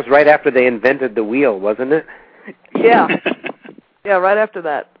 That was right after they invented the wheel, wasn't it? Yeah. Yeah, right after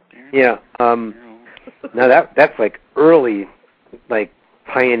that. Yeah. Now that's like early, like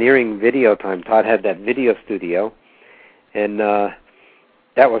pioneering video time. Todd had that video studio, and that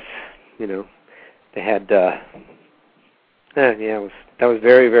was, they had. That was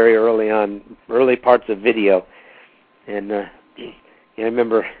very, very early on, early parts of video, and I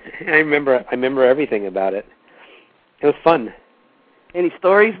remember everything about it. It was fun. Any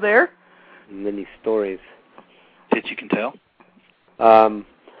stories there? Many stories. That you can tell? No,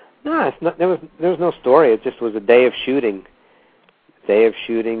 it's not. There was no story. It just was a day of shooting.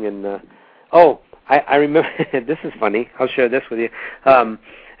 And I remember. This is funny. I'll share this with you. I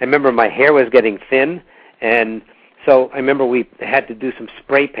remember my hair was getting thin, and so I remember we had to do some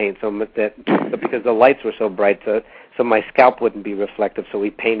spray paint because the lights were so bright, so my scalp wouldn't be reflective. So we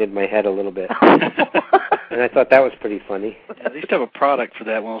painted my head a little bit. And I thought that was pretty funny. Yeah, they used to have a product for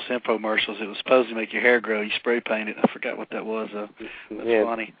that, one of those infomercials. It was supposed to make your hair grow. You spray paint it. I forgot what that was, though. That's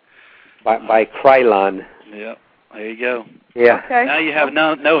funny. By Krylon. Yeah, there you go. Yeah. Okay. Now you have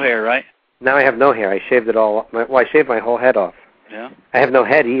no hair, right? Now I have no hair. I shaved it all. I shaved my whole head off. Yeah. I have no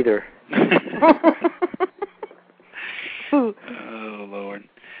head either. Oh, Lord.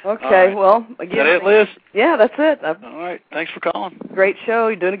 Okay, right. Well, again. Is that it, Liz? Yeah, that's it. All right. Thanks for calling. Great show.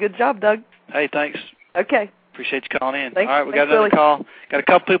 You're doing a good job, Doug. Hey, thanks. Okay. Appreciate you calling in. Thanks, all right, we got another Willie. call. Got a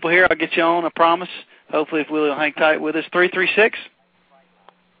couple people here. I'll get you on, I promise. Hopefully, if Willie will hang tight with us. 336?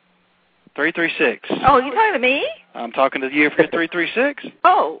 336. Oh, you talking to me? I'm talking to you for 336.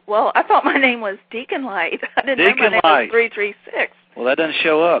 Oh, well, I thought my name was Deacon Light. I didn't know my name was 336. Well, that doesn't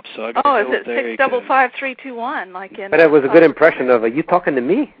show up, so I got to Oh, go is it 655321? Like in? But it was a good impression of you talking to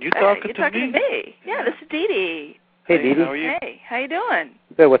me. You talking you're talking to me? Yeah, this is Dee Dee. Hey, Dee Dee. How are you? Hey, how you doing?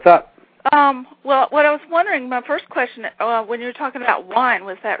 Good. What's up? Well, what I was wondering, my first question, when you were talking about wine,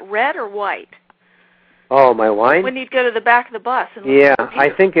 was that red or white? Oh, my wine? When you'd go to the back of the bus. And yeah, I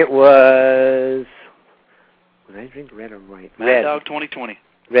think it was... Did I drink red or white? Mad Red. Dog 2020.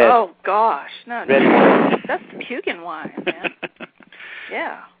 Red. Oh, gosh. No, red. That's puking wine, man.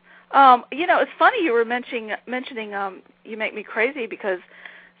 Yeah. It's funny you were mentioning You Make Me Crazy because,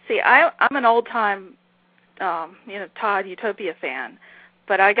 see, I'm an old-time, Todd Utopia fan,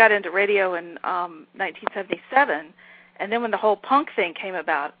 but I got into radio in 1977, and then when the whole punk thing came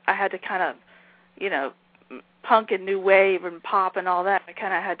about, I had to kind of, punk and new wave and pop and all that, I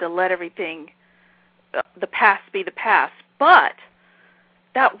kind of had to let everything, the past be the past. But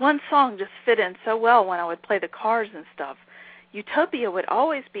that one song just fit in so well when I would play the Cars and stuff. Utopia would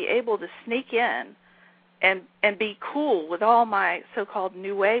always be able to sneak in and be cool with all my so-called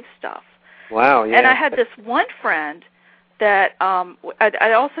new wave stuff. Wow, yeah. And I had this one friend that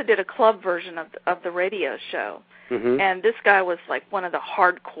I also did a club version of the radio show. Mm-hmm. And this guy was like one of the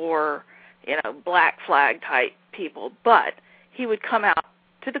hardcore, Black Flag type people. But he would come out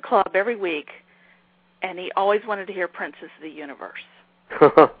to the club every week, and he always wanted to hear Princess of the Universe.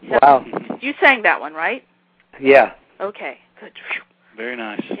 Wow. You sang that one, right? Yeah. Okay, good. Very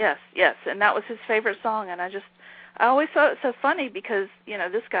nice. Yes, and that was his favorite song, and I always thought it so funny because,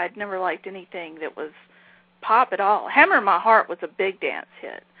 this guy had never liked anything that was pop at all. Hammer in My Heart was a big dance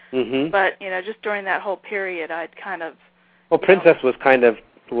hit. Mm-hmm. But, just during that whole period, I'd kind of... Well, Princess was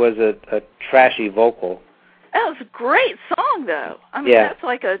a trashy vocal. That was a great song, though. I mean, yeah. That's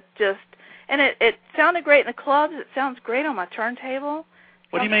like and it sounded great in the clubs. It sounds great on my turntable.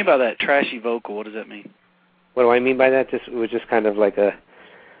 What do you mean by that, trashy vocal? What does that mean? What do I mean by that? It was just kind of like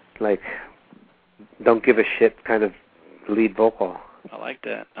don't give a shit kind of lead vocal. I like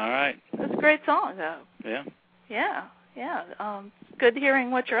that. All right. That's a great song, though. Yeah. Yeah. Good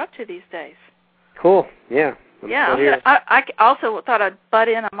hearing what you're up to these days. Cool. Yeah. I also thought I'd butt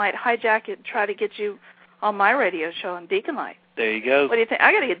in. I might hijack it and try to get you on my radio show on Deacon Light. There you go. What do you think?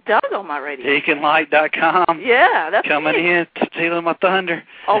 I got to get Doug on my radio. DeaconLight.com. Yeah, that's coming in, stealing my thunder.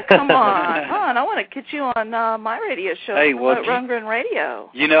 Oh, come on. I want to get you on my radio show. Hey, Rundgren Radio.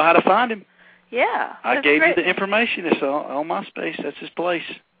 You know how to find him. Yeah. I gave you the information. It's on MySpace. That's his place.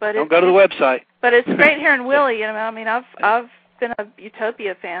 But don't go to the website. But it's great hearing Willie. I've been a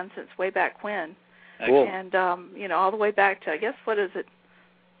Utopia fan since way back when. Cool. And, all the way back to, I guess, what is it,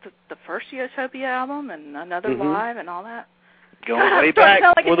 the first Utopia album and Another mm-hmm. Live and all that? Going way back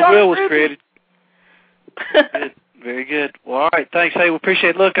where the wheel was created. Good. Very good. Well, all right. Thanks. Hey, we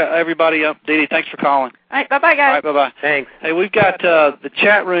appreciate it. Look, everybody, Dee Dee, thanks for calling. All right. Bye-bye, guys. All right. Bye-bye. Thanks. Hey, we've got the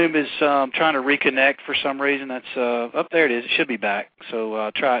chat room is trying to reconnect for some reason. That's up there. It is. It should be back.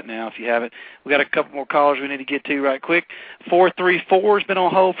 So try it now if you haven't. We got a couple more callers we need to get to right quick. 434 has been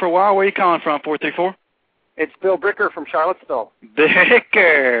on hold for a while. Where are you calling from, 434? It's Bill Bricker from Charlottesville.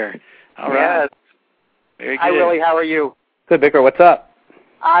 Bricker. All right. Yes. Very good. Hi, Willie. How are you? Good, Bicker. What's up?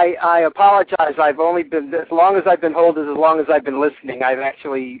 I apologize. I've only been, as long as I've been hold as long as I've been listening. I've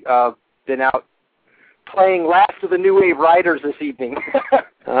actually been out playing Last of the New Wave Riders this evening.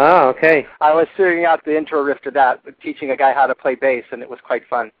 Oh, okay. I was figuring out the intro riff to that, teaching a guy how to play bass, and it was quite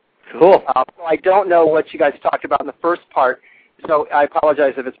fun. Cool. I don't know what you guys talked about in the first part, so I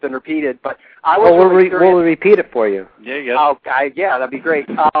apologize if it's been repeated. But I was we'll repeat it for you. There you go. Yeah, that'd be great.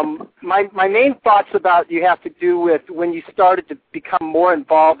 My main thoughts about you have to do with when you started to become more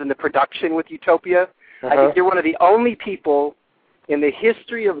involved in the production with Utopia. Uh-huh. I think you're one of the only people in the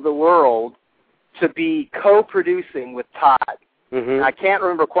history of the world to be co-producing with Todd. Mm-hmm. I can't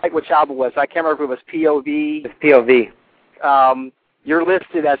remember quite which album it was. I can't remember if it was POV. It's POV. You're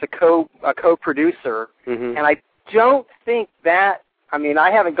listed as a co-producer, mm-hmm. and I don't think that,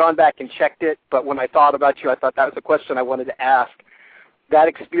 I haven't gone back and checked it, but when I thought about you, I thought that was a question I wanted to ask. That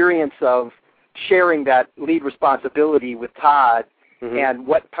experience of sharing that lead responsibility with Todd, mm-hmm. and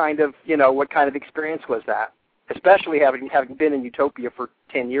what kind of experience was that? Especially having been in Utopia for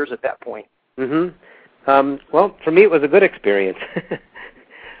 10 years at that point. Mm-hmm. Well, for me, it was a good experience.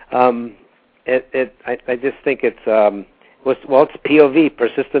 I just think it's POV,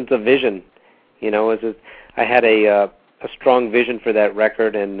 persistence of vision. I had a strong vision for that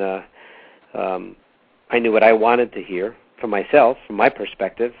record, and I knew what I wanted to hear for myself, from my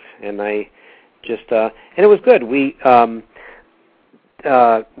perspective, and I just and it was good.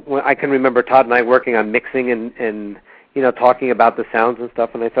 I can remember Todd and I working on mixing and talking about the sounds and stuff,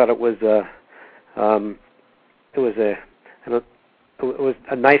 and I thought it was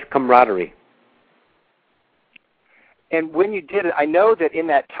a nice camaraderie. And when you did it, I know that in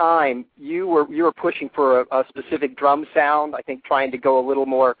that time you were pushing for a specific drum sound. I think trying to go a little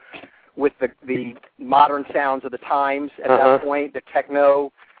more with the modern sounds of the times at that point, the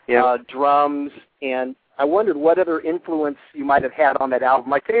techno drums. And I wondered what other influence you might have had on that album.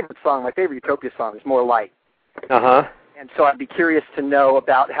 My favorite Utopia song is More Light. And so I'd be curious to know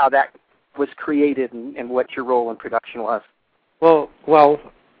about how that was created and what your role in production was. Well,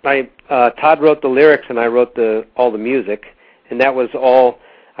 Todd wrote the lyrics and I wrote all the music, and that was all.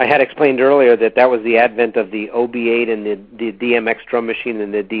 I had explained earlier that was the advent of the OB8 and the DMX drum machine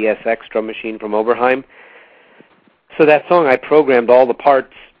and the DSX drum machine from Oberheim. So that song, I programmed all the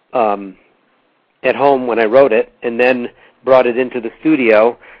parts at home when I wrote it, and then brought it into the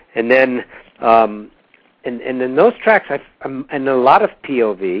studio, and then and in those tracks, and a lot of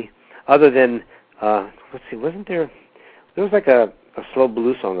POV, other than let's see, wasn't there? There was like a slow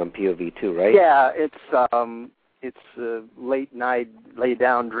blues song on POV too, right? Yeah, it's late night, lay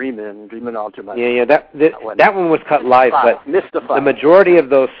down dreaming all too much. Yeah. That one was cut live, but Mystify. The majority of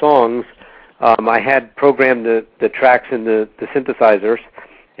those songs, I had programmed the tracks in the synthesizers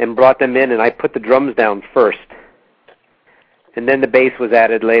and brought them in, and I put the drums down first, and then the bass was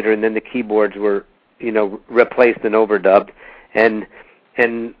added later, and then the keyboards were, replaced and overdubbed, and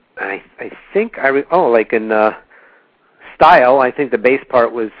I think like in Style, I think the bass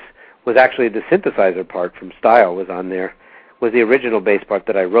part was actually the synthesizer part from Style was on there, was the original bass part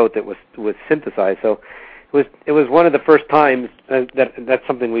that I wrote that was synthesized. So it was one of the first times that's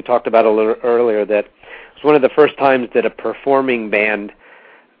something we talked about a little earlier, that it was one of the first times that a performing band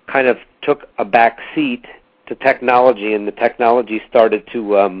kind of took a back seat to technology, and the technology started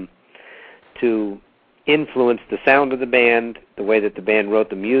to influence the sound of the band, the way that the band wrote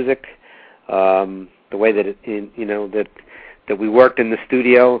the music, the way that that we worked in the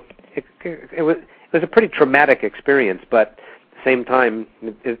studio. It was a pretty traumatic experience, but at the same time,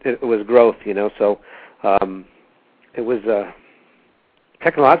 it was growth, So it was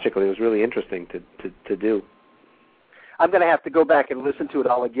technologically, it was really interesting to do. I'm going to have to go back and listen to it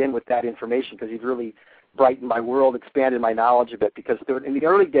all again with that information, because you've really brightened my world, expanded my knowledge of it. Because in the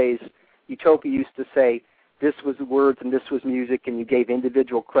early days, Utopia used to say this was words and this was music, and you gave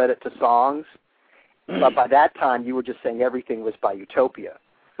individual credit to songs. But by that time, you were just saying everything was by Utopia.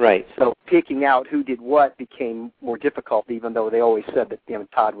 Right. So picking out who did what became more difficult, even though they always said that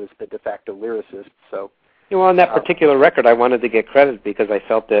Todd was the de facto lyricist. So. Well, on that particular record, I wanted to get credit because I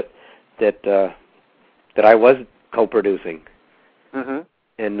felt that I was co-producing, and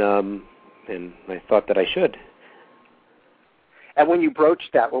I thought that I should. And when you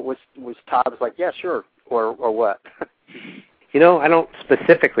broached that, what was Todd was like, yeah, sure, or what? I don't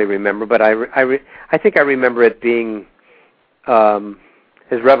specifically remember, but I think I remember it being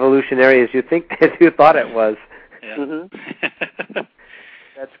as revolutionary as you thought it was. Yeah.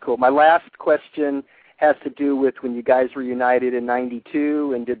 That's cool. My last question has to do with when you guys reunited in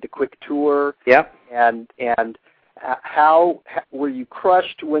 '92 and did the quick tour. Yep. And how were you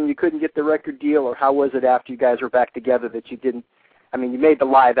crushed when you couldn't get the record deal, or how was it after you guys were back together that you didn't? I mean, you made the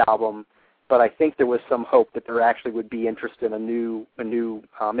live album, but I think there was some hope that there actually would be interest in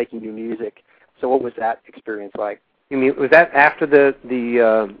making new music. So what was that experience like? You mean, was that after the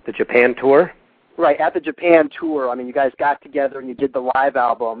Japan tour? Right, at the Japan tour. I mean, you guys got together and you did the live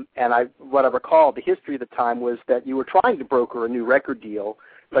album, and what I recall, the history of the time was that you were trying to broker a new record deal,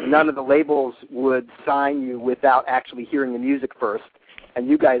 but none of the labels would sign you without actually hearing the music first. And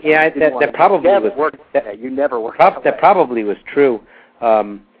you guys, that probably was. You never worked. That probably was true.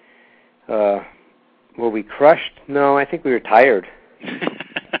 Were we crushed? No, I think we were tired.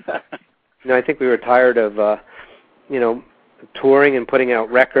 I think we were tired of touring and putting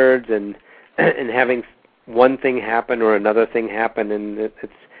out records and having one thing happen or another thing happen, and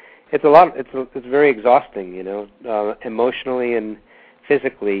it's a lot. It's very exhausting, emotionally and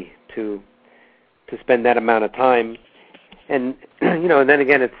physically to spend that amount of time, and and then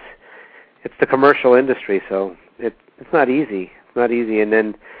again it's the commercial industry, so it's not easy. It's not easy, and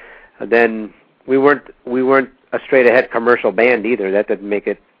then we weren't a straight ahead commercial band either. That didn't make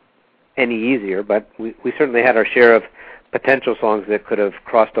it any easier, but we certainly had our share of potential songs that could have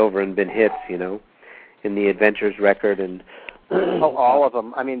crossed over and been hits, in the Adventures record and all of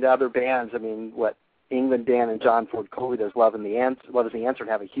them. I mean, the other bands. I mean, England Dan and John Ford Coley does "Love is the Answer" and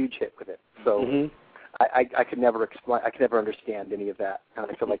have a huge hit with it. So I could never explain. I could never understand any of that, and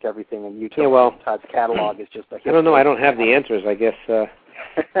I feel like everything in Todd's catalog is just a hit. I don't know. I don't have the answers. I guess.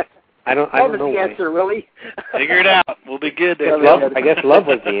 I don't know. What was the answer, Willie? Figure it out. We'll be good there. I guess love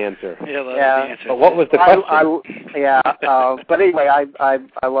was the answer. Yeah, love was the answer. But what was the question? But anyway,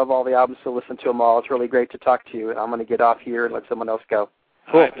 I love all the albums, so listen to them all. It's really great to talk to you, and I'm going to get off here and let someone else go.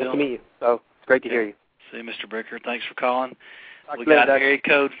 Cool. Nice to meet you. So it's great to hear you. See you, Mr. Bricker. Thanks for calling. We got area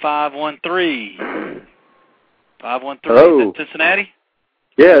code 513. 513. Hello. Is that Cincinnati?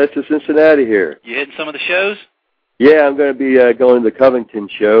 Yeah, this is Cincinnati here. You hitting some of the shows? Yeah, I'm going to be going to the Covington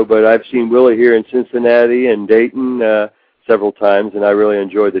show, but I've seen Willie here in Cincinnati and Dayton several times, and I really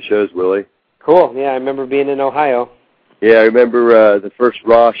enjoyed the shows, Willie. Cool. Yeah, I remember being in Ohio. Yeah, I remember the first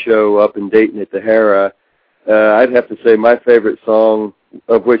Raw show up in Dayton at the Hara. I'd have to say my favorite song,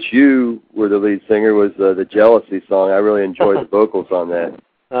 of which you were the lead singer, was the Jealousy song. I really enjoyed the vocals on that.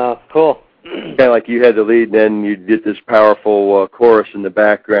 Oh, cool. Kind of like you had the lead, and then you did this powerful chorus in the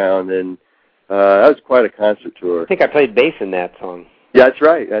background, and that was quite a concert tour. I think I played bass in that song. Yeah, that's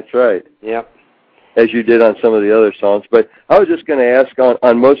right. That's right. Yep. As you did on some of the other songs. But I was just going to ask,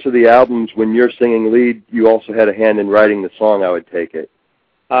 on most of the albums, when you're singing lead, you also had a hand in writing the song, I would take it.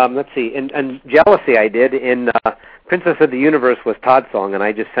 Let's see. And Jealousy I did. In Princess of the Universe was Todd's song, and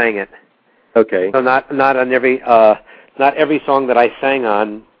I just sang it. Okay. So not on every song that I sang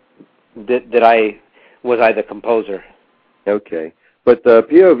on was I the composer. Okay. But the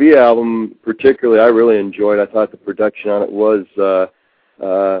POV album particularly I really enjoyed. I thought the production on it was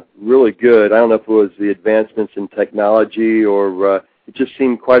really good. I don't know if it was the advancements in technology or it just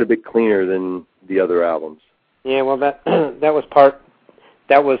seemed quite a bit cleaner than the other albums. Yeah, well that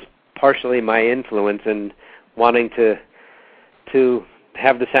was partially my influence in wanting to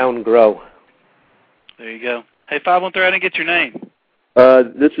have the sound grow. There you go. Hey, 513, I didn't get your name.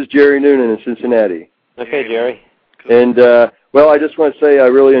 This is Jerry Noonan in Cincinnati. Okay, Jerry. Cool. And, well, I just want to say I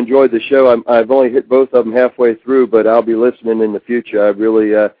really enjoyed the show. I've only hit both of them halfway through, but I'll be listening in the future. I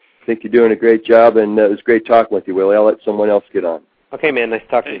really think you're doing a great job, and it was great talking with you, Willie. I'll let someone else get on. Okay, man. Nice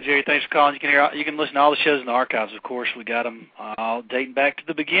talking to you. Jerry, thanks for calling. You can listen to all the shows in the archives, of course. We got them all dating back to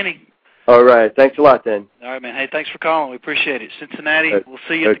the beginning. All right. Thanks a lot, then. All right, man. Hey, thanks for calling. We appreciate it. Cincinnati, we'll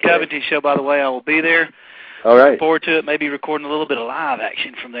see you at the Covington show, by the way. I will be there. All right. Looking forward to it. Maybe recording a little bit of live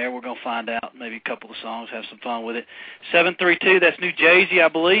action from there. We're going to find out. Maybe a couple of songs, have some fun with it. 732, that's New Jersey, I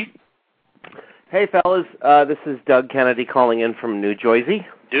believe. Hey, fellas. This is Doug Kennedy calling in from New Jersey.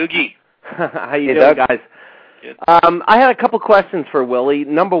 Doogie. How you doing, guys? Good. I had a couple questions for Willie.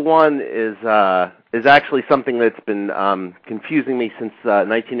 Number one is actually something that's been confusing me since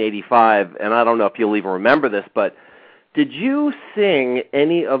 1985, and I don't know if you'll even remember this, but did you sing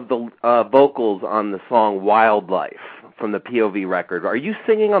any of the vocals on the song Wildlife from the POV record? Are you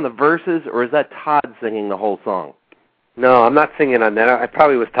singing on the verses, or is that Todd singing the whole song? No, I'm not singing on that. I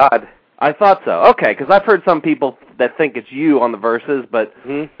probably was Todd. I thought so. Okay, because I've heard some people that think it's you on the verses, but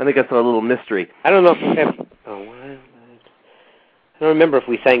I think that's a little mystery. I don't know if I don't remember if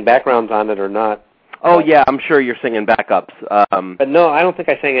we sang backgrounds on it or not. Oh, yeah, I'm sure you're singing backups. But no, I don't think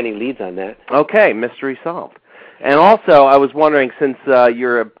I sang any leads on that. Okay, mystery solved. And also, I was wondering, since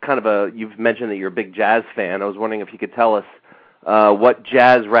you've mentioned that you're a big jazz fan, I was wondering if you could tell us what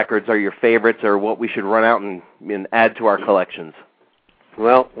jazz records are your favorites or what we should run out and add to our collections.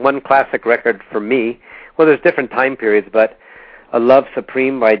 Well, one classic record for me, well, there's different time periods, but A Love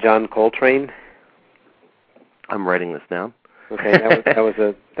Supreme by John Coltrane. I'm writing this down. Okay, that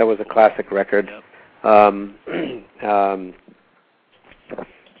was a classic record.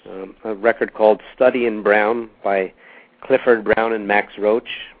 A record called Study in Brown by Clifford Brown and Max Roach,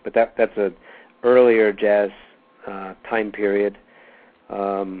 but that's a earlier jazz time period.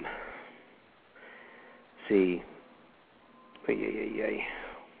 See,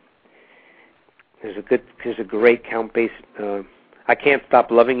 there's a great Count Basie. I Can't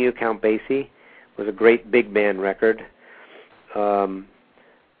Stop Loving You. Count Basie was a great big band record.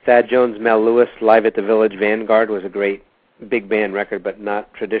 Thad Jones, Mel Lewis, Live at the Village Vanguard was a great big band record, but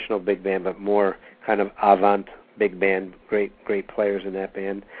not traditional big band, but more kind of avant big band. Great players in that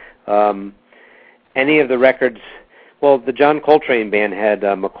band. Any of the records, well, the John Coltrane band had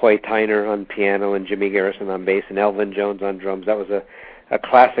McCoy Tyner on piano and Jimmy Garrison on bass and Elvin Jones on drums. That was a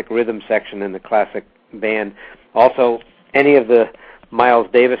classic rhythm section in the classic band. Also, any of the Miles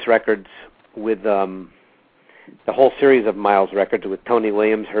Davis records with the whole series of Miles records with Tony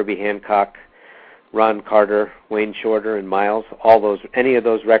Williams, Herbie Hancock, Ron Carter, Wayne Shorter, and Miles. Any of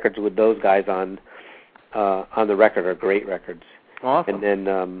those records with those guys on the record are great records. Awesome. And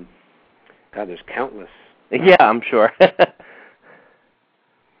then, there's countless. Yeah, I'm sure.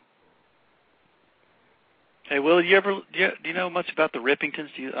 Hey, Will, do you know much about the Rippingtons?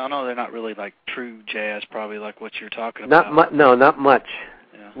 I know they're not really like true jazz, probably like what you're talking about. Not much.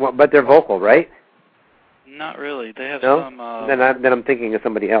 Yeah. Well, but they're vocal, right? Not really. They have some. Then I'm thinking of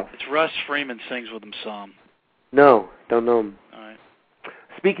somebody else. It's Russ Freeman sings with them some. No, don't know him. All right.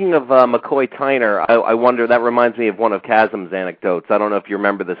 Speaking of McCoy Tyner, I wonder, that reminds me of one of Chasm's anecdotes. I don't know if you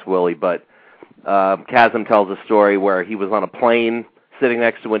remember this, Willie, but Chasm tells a story where he was on a plane sitting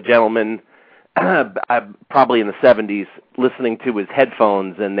next to a gentleman, probably in the 70s, listening to his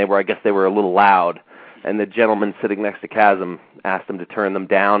headphones, and I guess they were a little loud. And the gentleman sitting next to Chasm asked him to turn it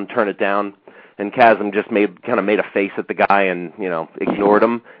down, and Chasm just made a face at the guy and, ignored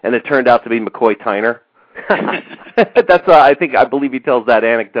him. And it turned out to be McCoy Tyner. I believe he tells that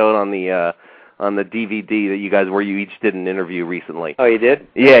anecdote on the DVD that you guys, where you each did an interview recently. Oh, you did?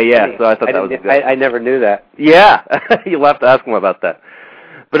 Yeah. So I thought that was good. I never knew that. Yeah, you'll have to ask him about that.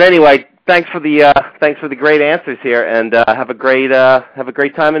 But anyway, thanks for the great answers here, and have a great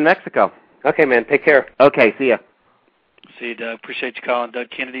time in Mexico. Okay, man. Take care. Okay, see ya. See you, Doug. Appreciate you calling. Doug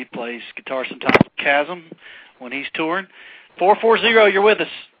Kennedy plays guitar sometimes with Chasm when he's touring. 440, you're with us.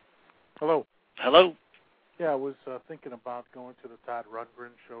 Hello. Hello. Yeah, I was thinking about going to the Todd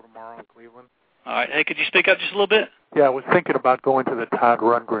Rundgren show tomorrow in Cleveland. All right. Hey, could you speak up just a little bit? Yeah, I was thinking about going to the Todd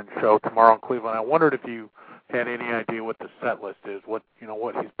Rundgren show tomorrow in Cleveland. I wondered if you had any idea what the set list is, what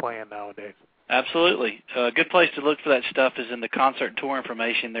he's playing nowadays. Absolutely. A good place to look for that stuff is in the concert and tour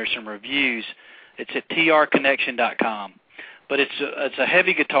information. There's some reviews. It's at trconnection.com. But it's a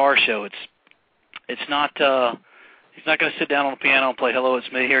heavy guitar show. It's not he's not going to sit down on the piano and play Hello,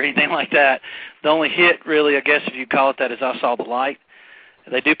 It's Me or anything like that. The only hit, really, I guess if you call it that, is I Saw the Light.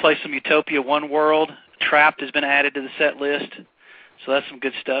 They do play some Utopia, One World. Trapped has been added to the set list. So that's some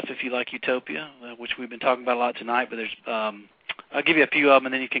good stuff if you like Utopia, which we've been talking about a lot tonight. But there's I'll give you a few of them,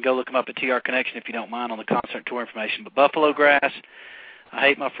 and then you can go look them up at TR Connection if you don't mind on the concert and tour information. But Buffalo Grass, I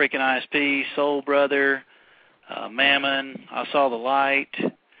Hate My Freaking ISP, Soul Brother, Mammon, I Saw the Light,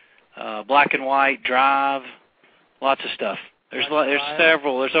 Black and White, Drive, lots of stuff. There's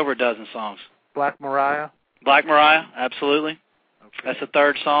several. There's over a dozen songs. Black Mariah? Black Mariah, absolutely. Okay. That's the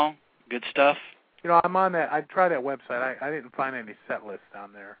third song. Good stuff. I'm on that. I tried that website. I didn't find any set list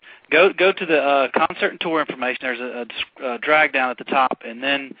down there. Go to the concert and tour information. There's a drag down at the top, and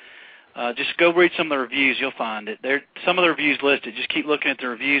then just go read some of the reviews. You'll find it. Some of the reviews listed. Just keep looking at the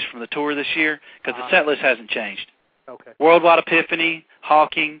reviews from the tour this year because the set list hasn't changed. Okay. Worldwide Epiphany,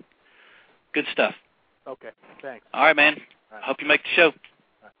 Hawking, good stuff. Okay, thanks. All right, man. All right. Hope you make the show.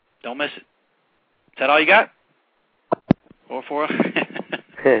 Right. Don't miss it. Is that all you got?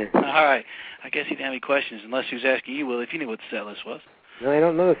 440? All right. I guess he didn't have any questions unless he was asking you, Will, if you knew what the set list was. No, I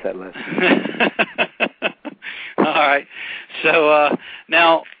don't know the set list. All right. So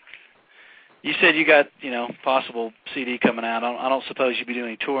now you said you got, possible CD coming out. I don't suppose you'd be doing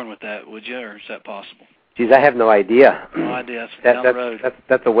any touring with that, would you, or is that possible? Geez, I have no idea. No idea. That's down the road.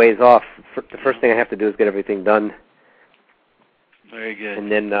 That's a ways off. The first thing I have to do is get everything done. Very good.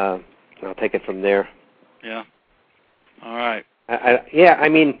 And then I'll take it from there. Yeah. All right.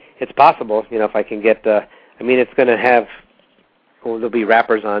 It's possible, if I can get, it's going to have, there'll be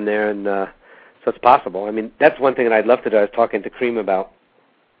rappers on there, and so it's possible. That's one thing that I'd love to do. I was talking to Cream about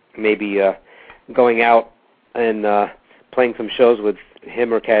maybe going out and playing some shows with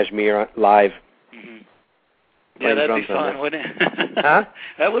him or Kashmir live. Mm-hmm. Yeah, that'd be fun, wouldn't it? Huh?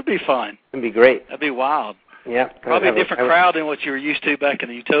 That would be fun. It'd be great. That'd be wild. Yeah. Probably a different crowd than what you were used to back in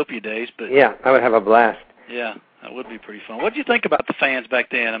the Utopia days, but yeah, I would have a blast. Yeah, that would be pretty fun. What did you think about the fans back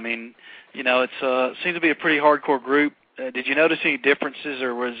then? It seems to be a pretty hardcore group. Did you notice any differences,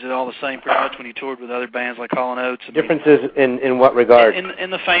 or was it all the same pretty much when you toured with other bands like Hall & Oates? Differences in what regard? In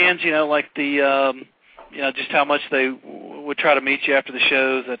the fans, like the, just how much they would try to meet you after the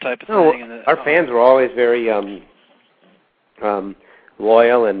shows, that type of thing. And our fans were always very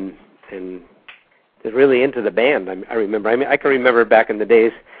loyal and really into the band. I remember. I can remember back in the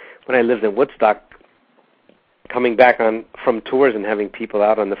days when I lived in Woodstock, coming back from tours and having people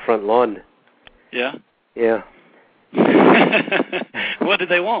out on the front lawn. Yeah? Yeah. What did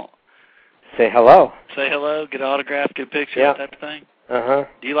they want? Say hello. Say hello, get an autograph, get a picture, that type of thing? Uh-huh.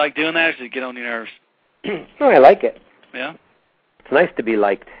 Do you like doing that, or does it get on your nerves? No, I like it. Yeah? It's nice to be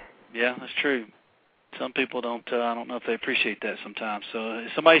liked. Yeah, that's true. Some people don't, I don't know if they appreciate that sometimes. So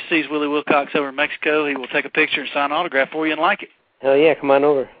if somebody sees Willie Wilcox over in Mexico, he will take a picture and sign an autograph for you and like it. Hell yeah, come on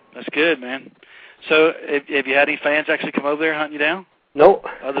over. That's good, man. So have you had any fans actually come over there hunting you down? Nope.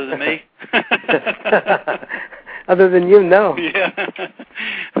 Other than me? Other than you, no. Yeah.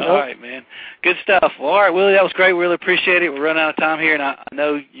 All right, man. Good stuff. Well, all right, Willie, that was great. We really appreciate it. We're running out of time here, and I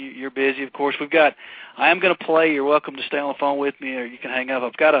know you're busy, of course. I am going to play. You're welcome to stay on the phone with me, or you can hang up.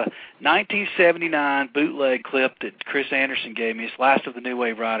 I've got a 1979 bootleg clip that Chris Anderson gave me. It's Last of the New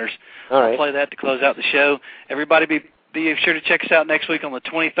Wave Riders. All right. I'll play that to close out the show. Everybody be sure to check us out next week on the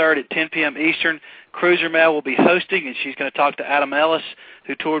 23rd at 10 p.m. Eastern. Cruiser Mel will be hosting, and she's going to talk to Adam Ellis,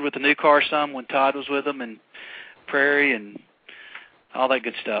 who toured with the New Car some when Todd was with them, and Prairie and all that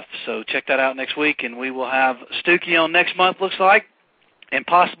good stuff. So check that out next week, and we will have Stookie on next month, looks like, and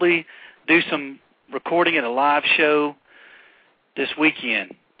possibly do some recording at a live show this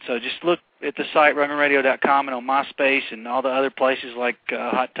weekend. So just look at the site, RundgrenRadio.com, and on MySpace and all the other places like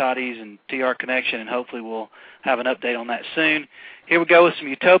Hot Toddies and TR Connection, and hopefully we'll have an update on that soon. Here we go with some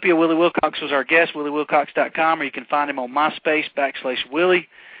Utopia. Willie Wilcox was our guest, WillieWilcox.com, or you can find him on MySpace, /Willie,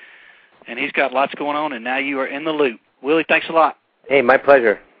 and he's got lots going on, and now you are in the loop. Willie, thanks a lot. Hey, my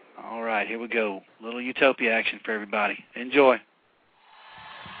pleasure. All right, here we go. Little Utopia action for everybody. Enjoy.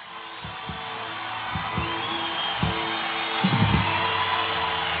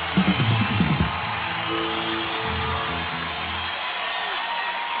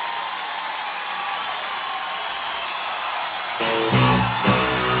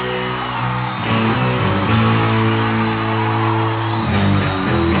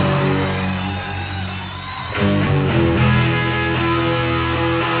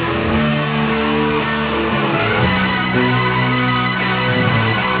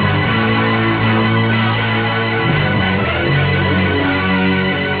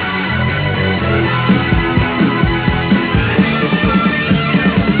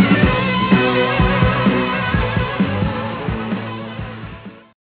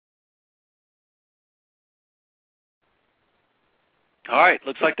 All right,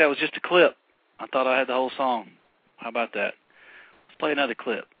 looks like that was just a clip. I thought I had the whole song. How about that? Let's play another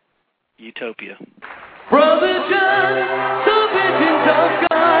clip. Utopia. Brother John, the visions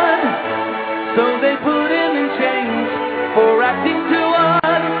of God, so they put him in chains for acting too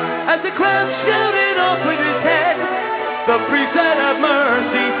odd. As the crowd shouted off with his head, the priest said, "Have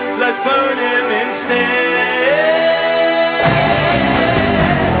mercy, let's burn him instead."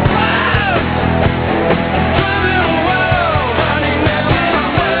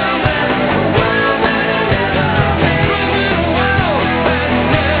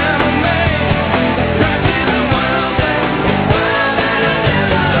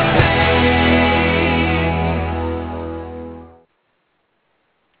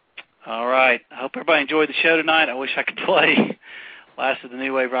 All right. I hope everybody enjoyed the show tonight. I wish I could play Last of the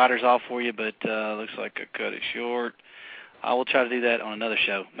New Wave Riders off for you, but looks like I cut it short. I will try to do that on another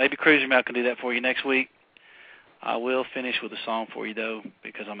show. Maybe Cruiser Mouth can do that for you next week. I will finish with a song for you, though,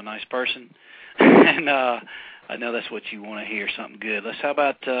 because I'm a nice person. And I know that's what you want to hear, something good. How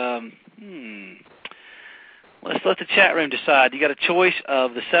about, let's let the chat room decide. You got a choice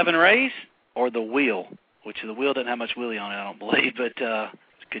of the 7 Rays or the Wheel, which the Wheel doesn't have much Willie on it, I don't believe, but it's a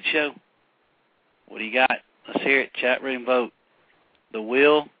good show. What do you got? Let's hear it. Chat room vote. The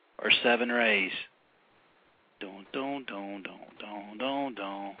Wheel or 7 Rays? Don don don don don don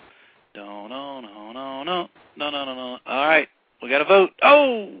don don don don don don don. All right, we got a vote.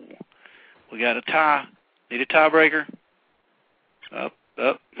 Oh, we got a tie. Need a tiebreaker. Up.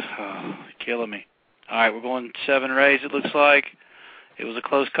 Oh, killing me. All right, we're going 7 Rays. It looks like it was a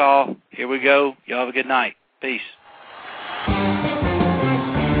close call. Here we go. Y'all have a good night. Peace.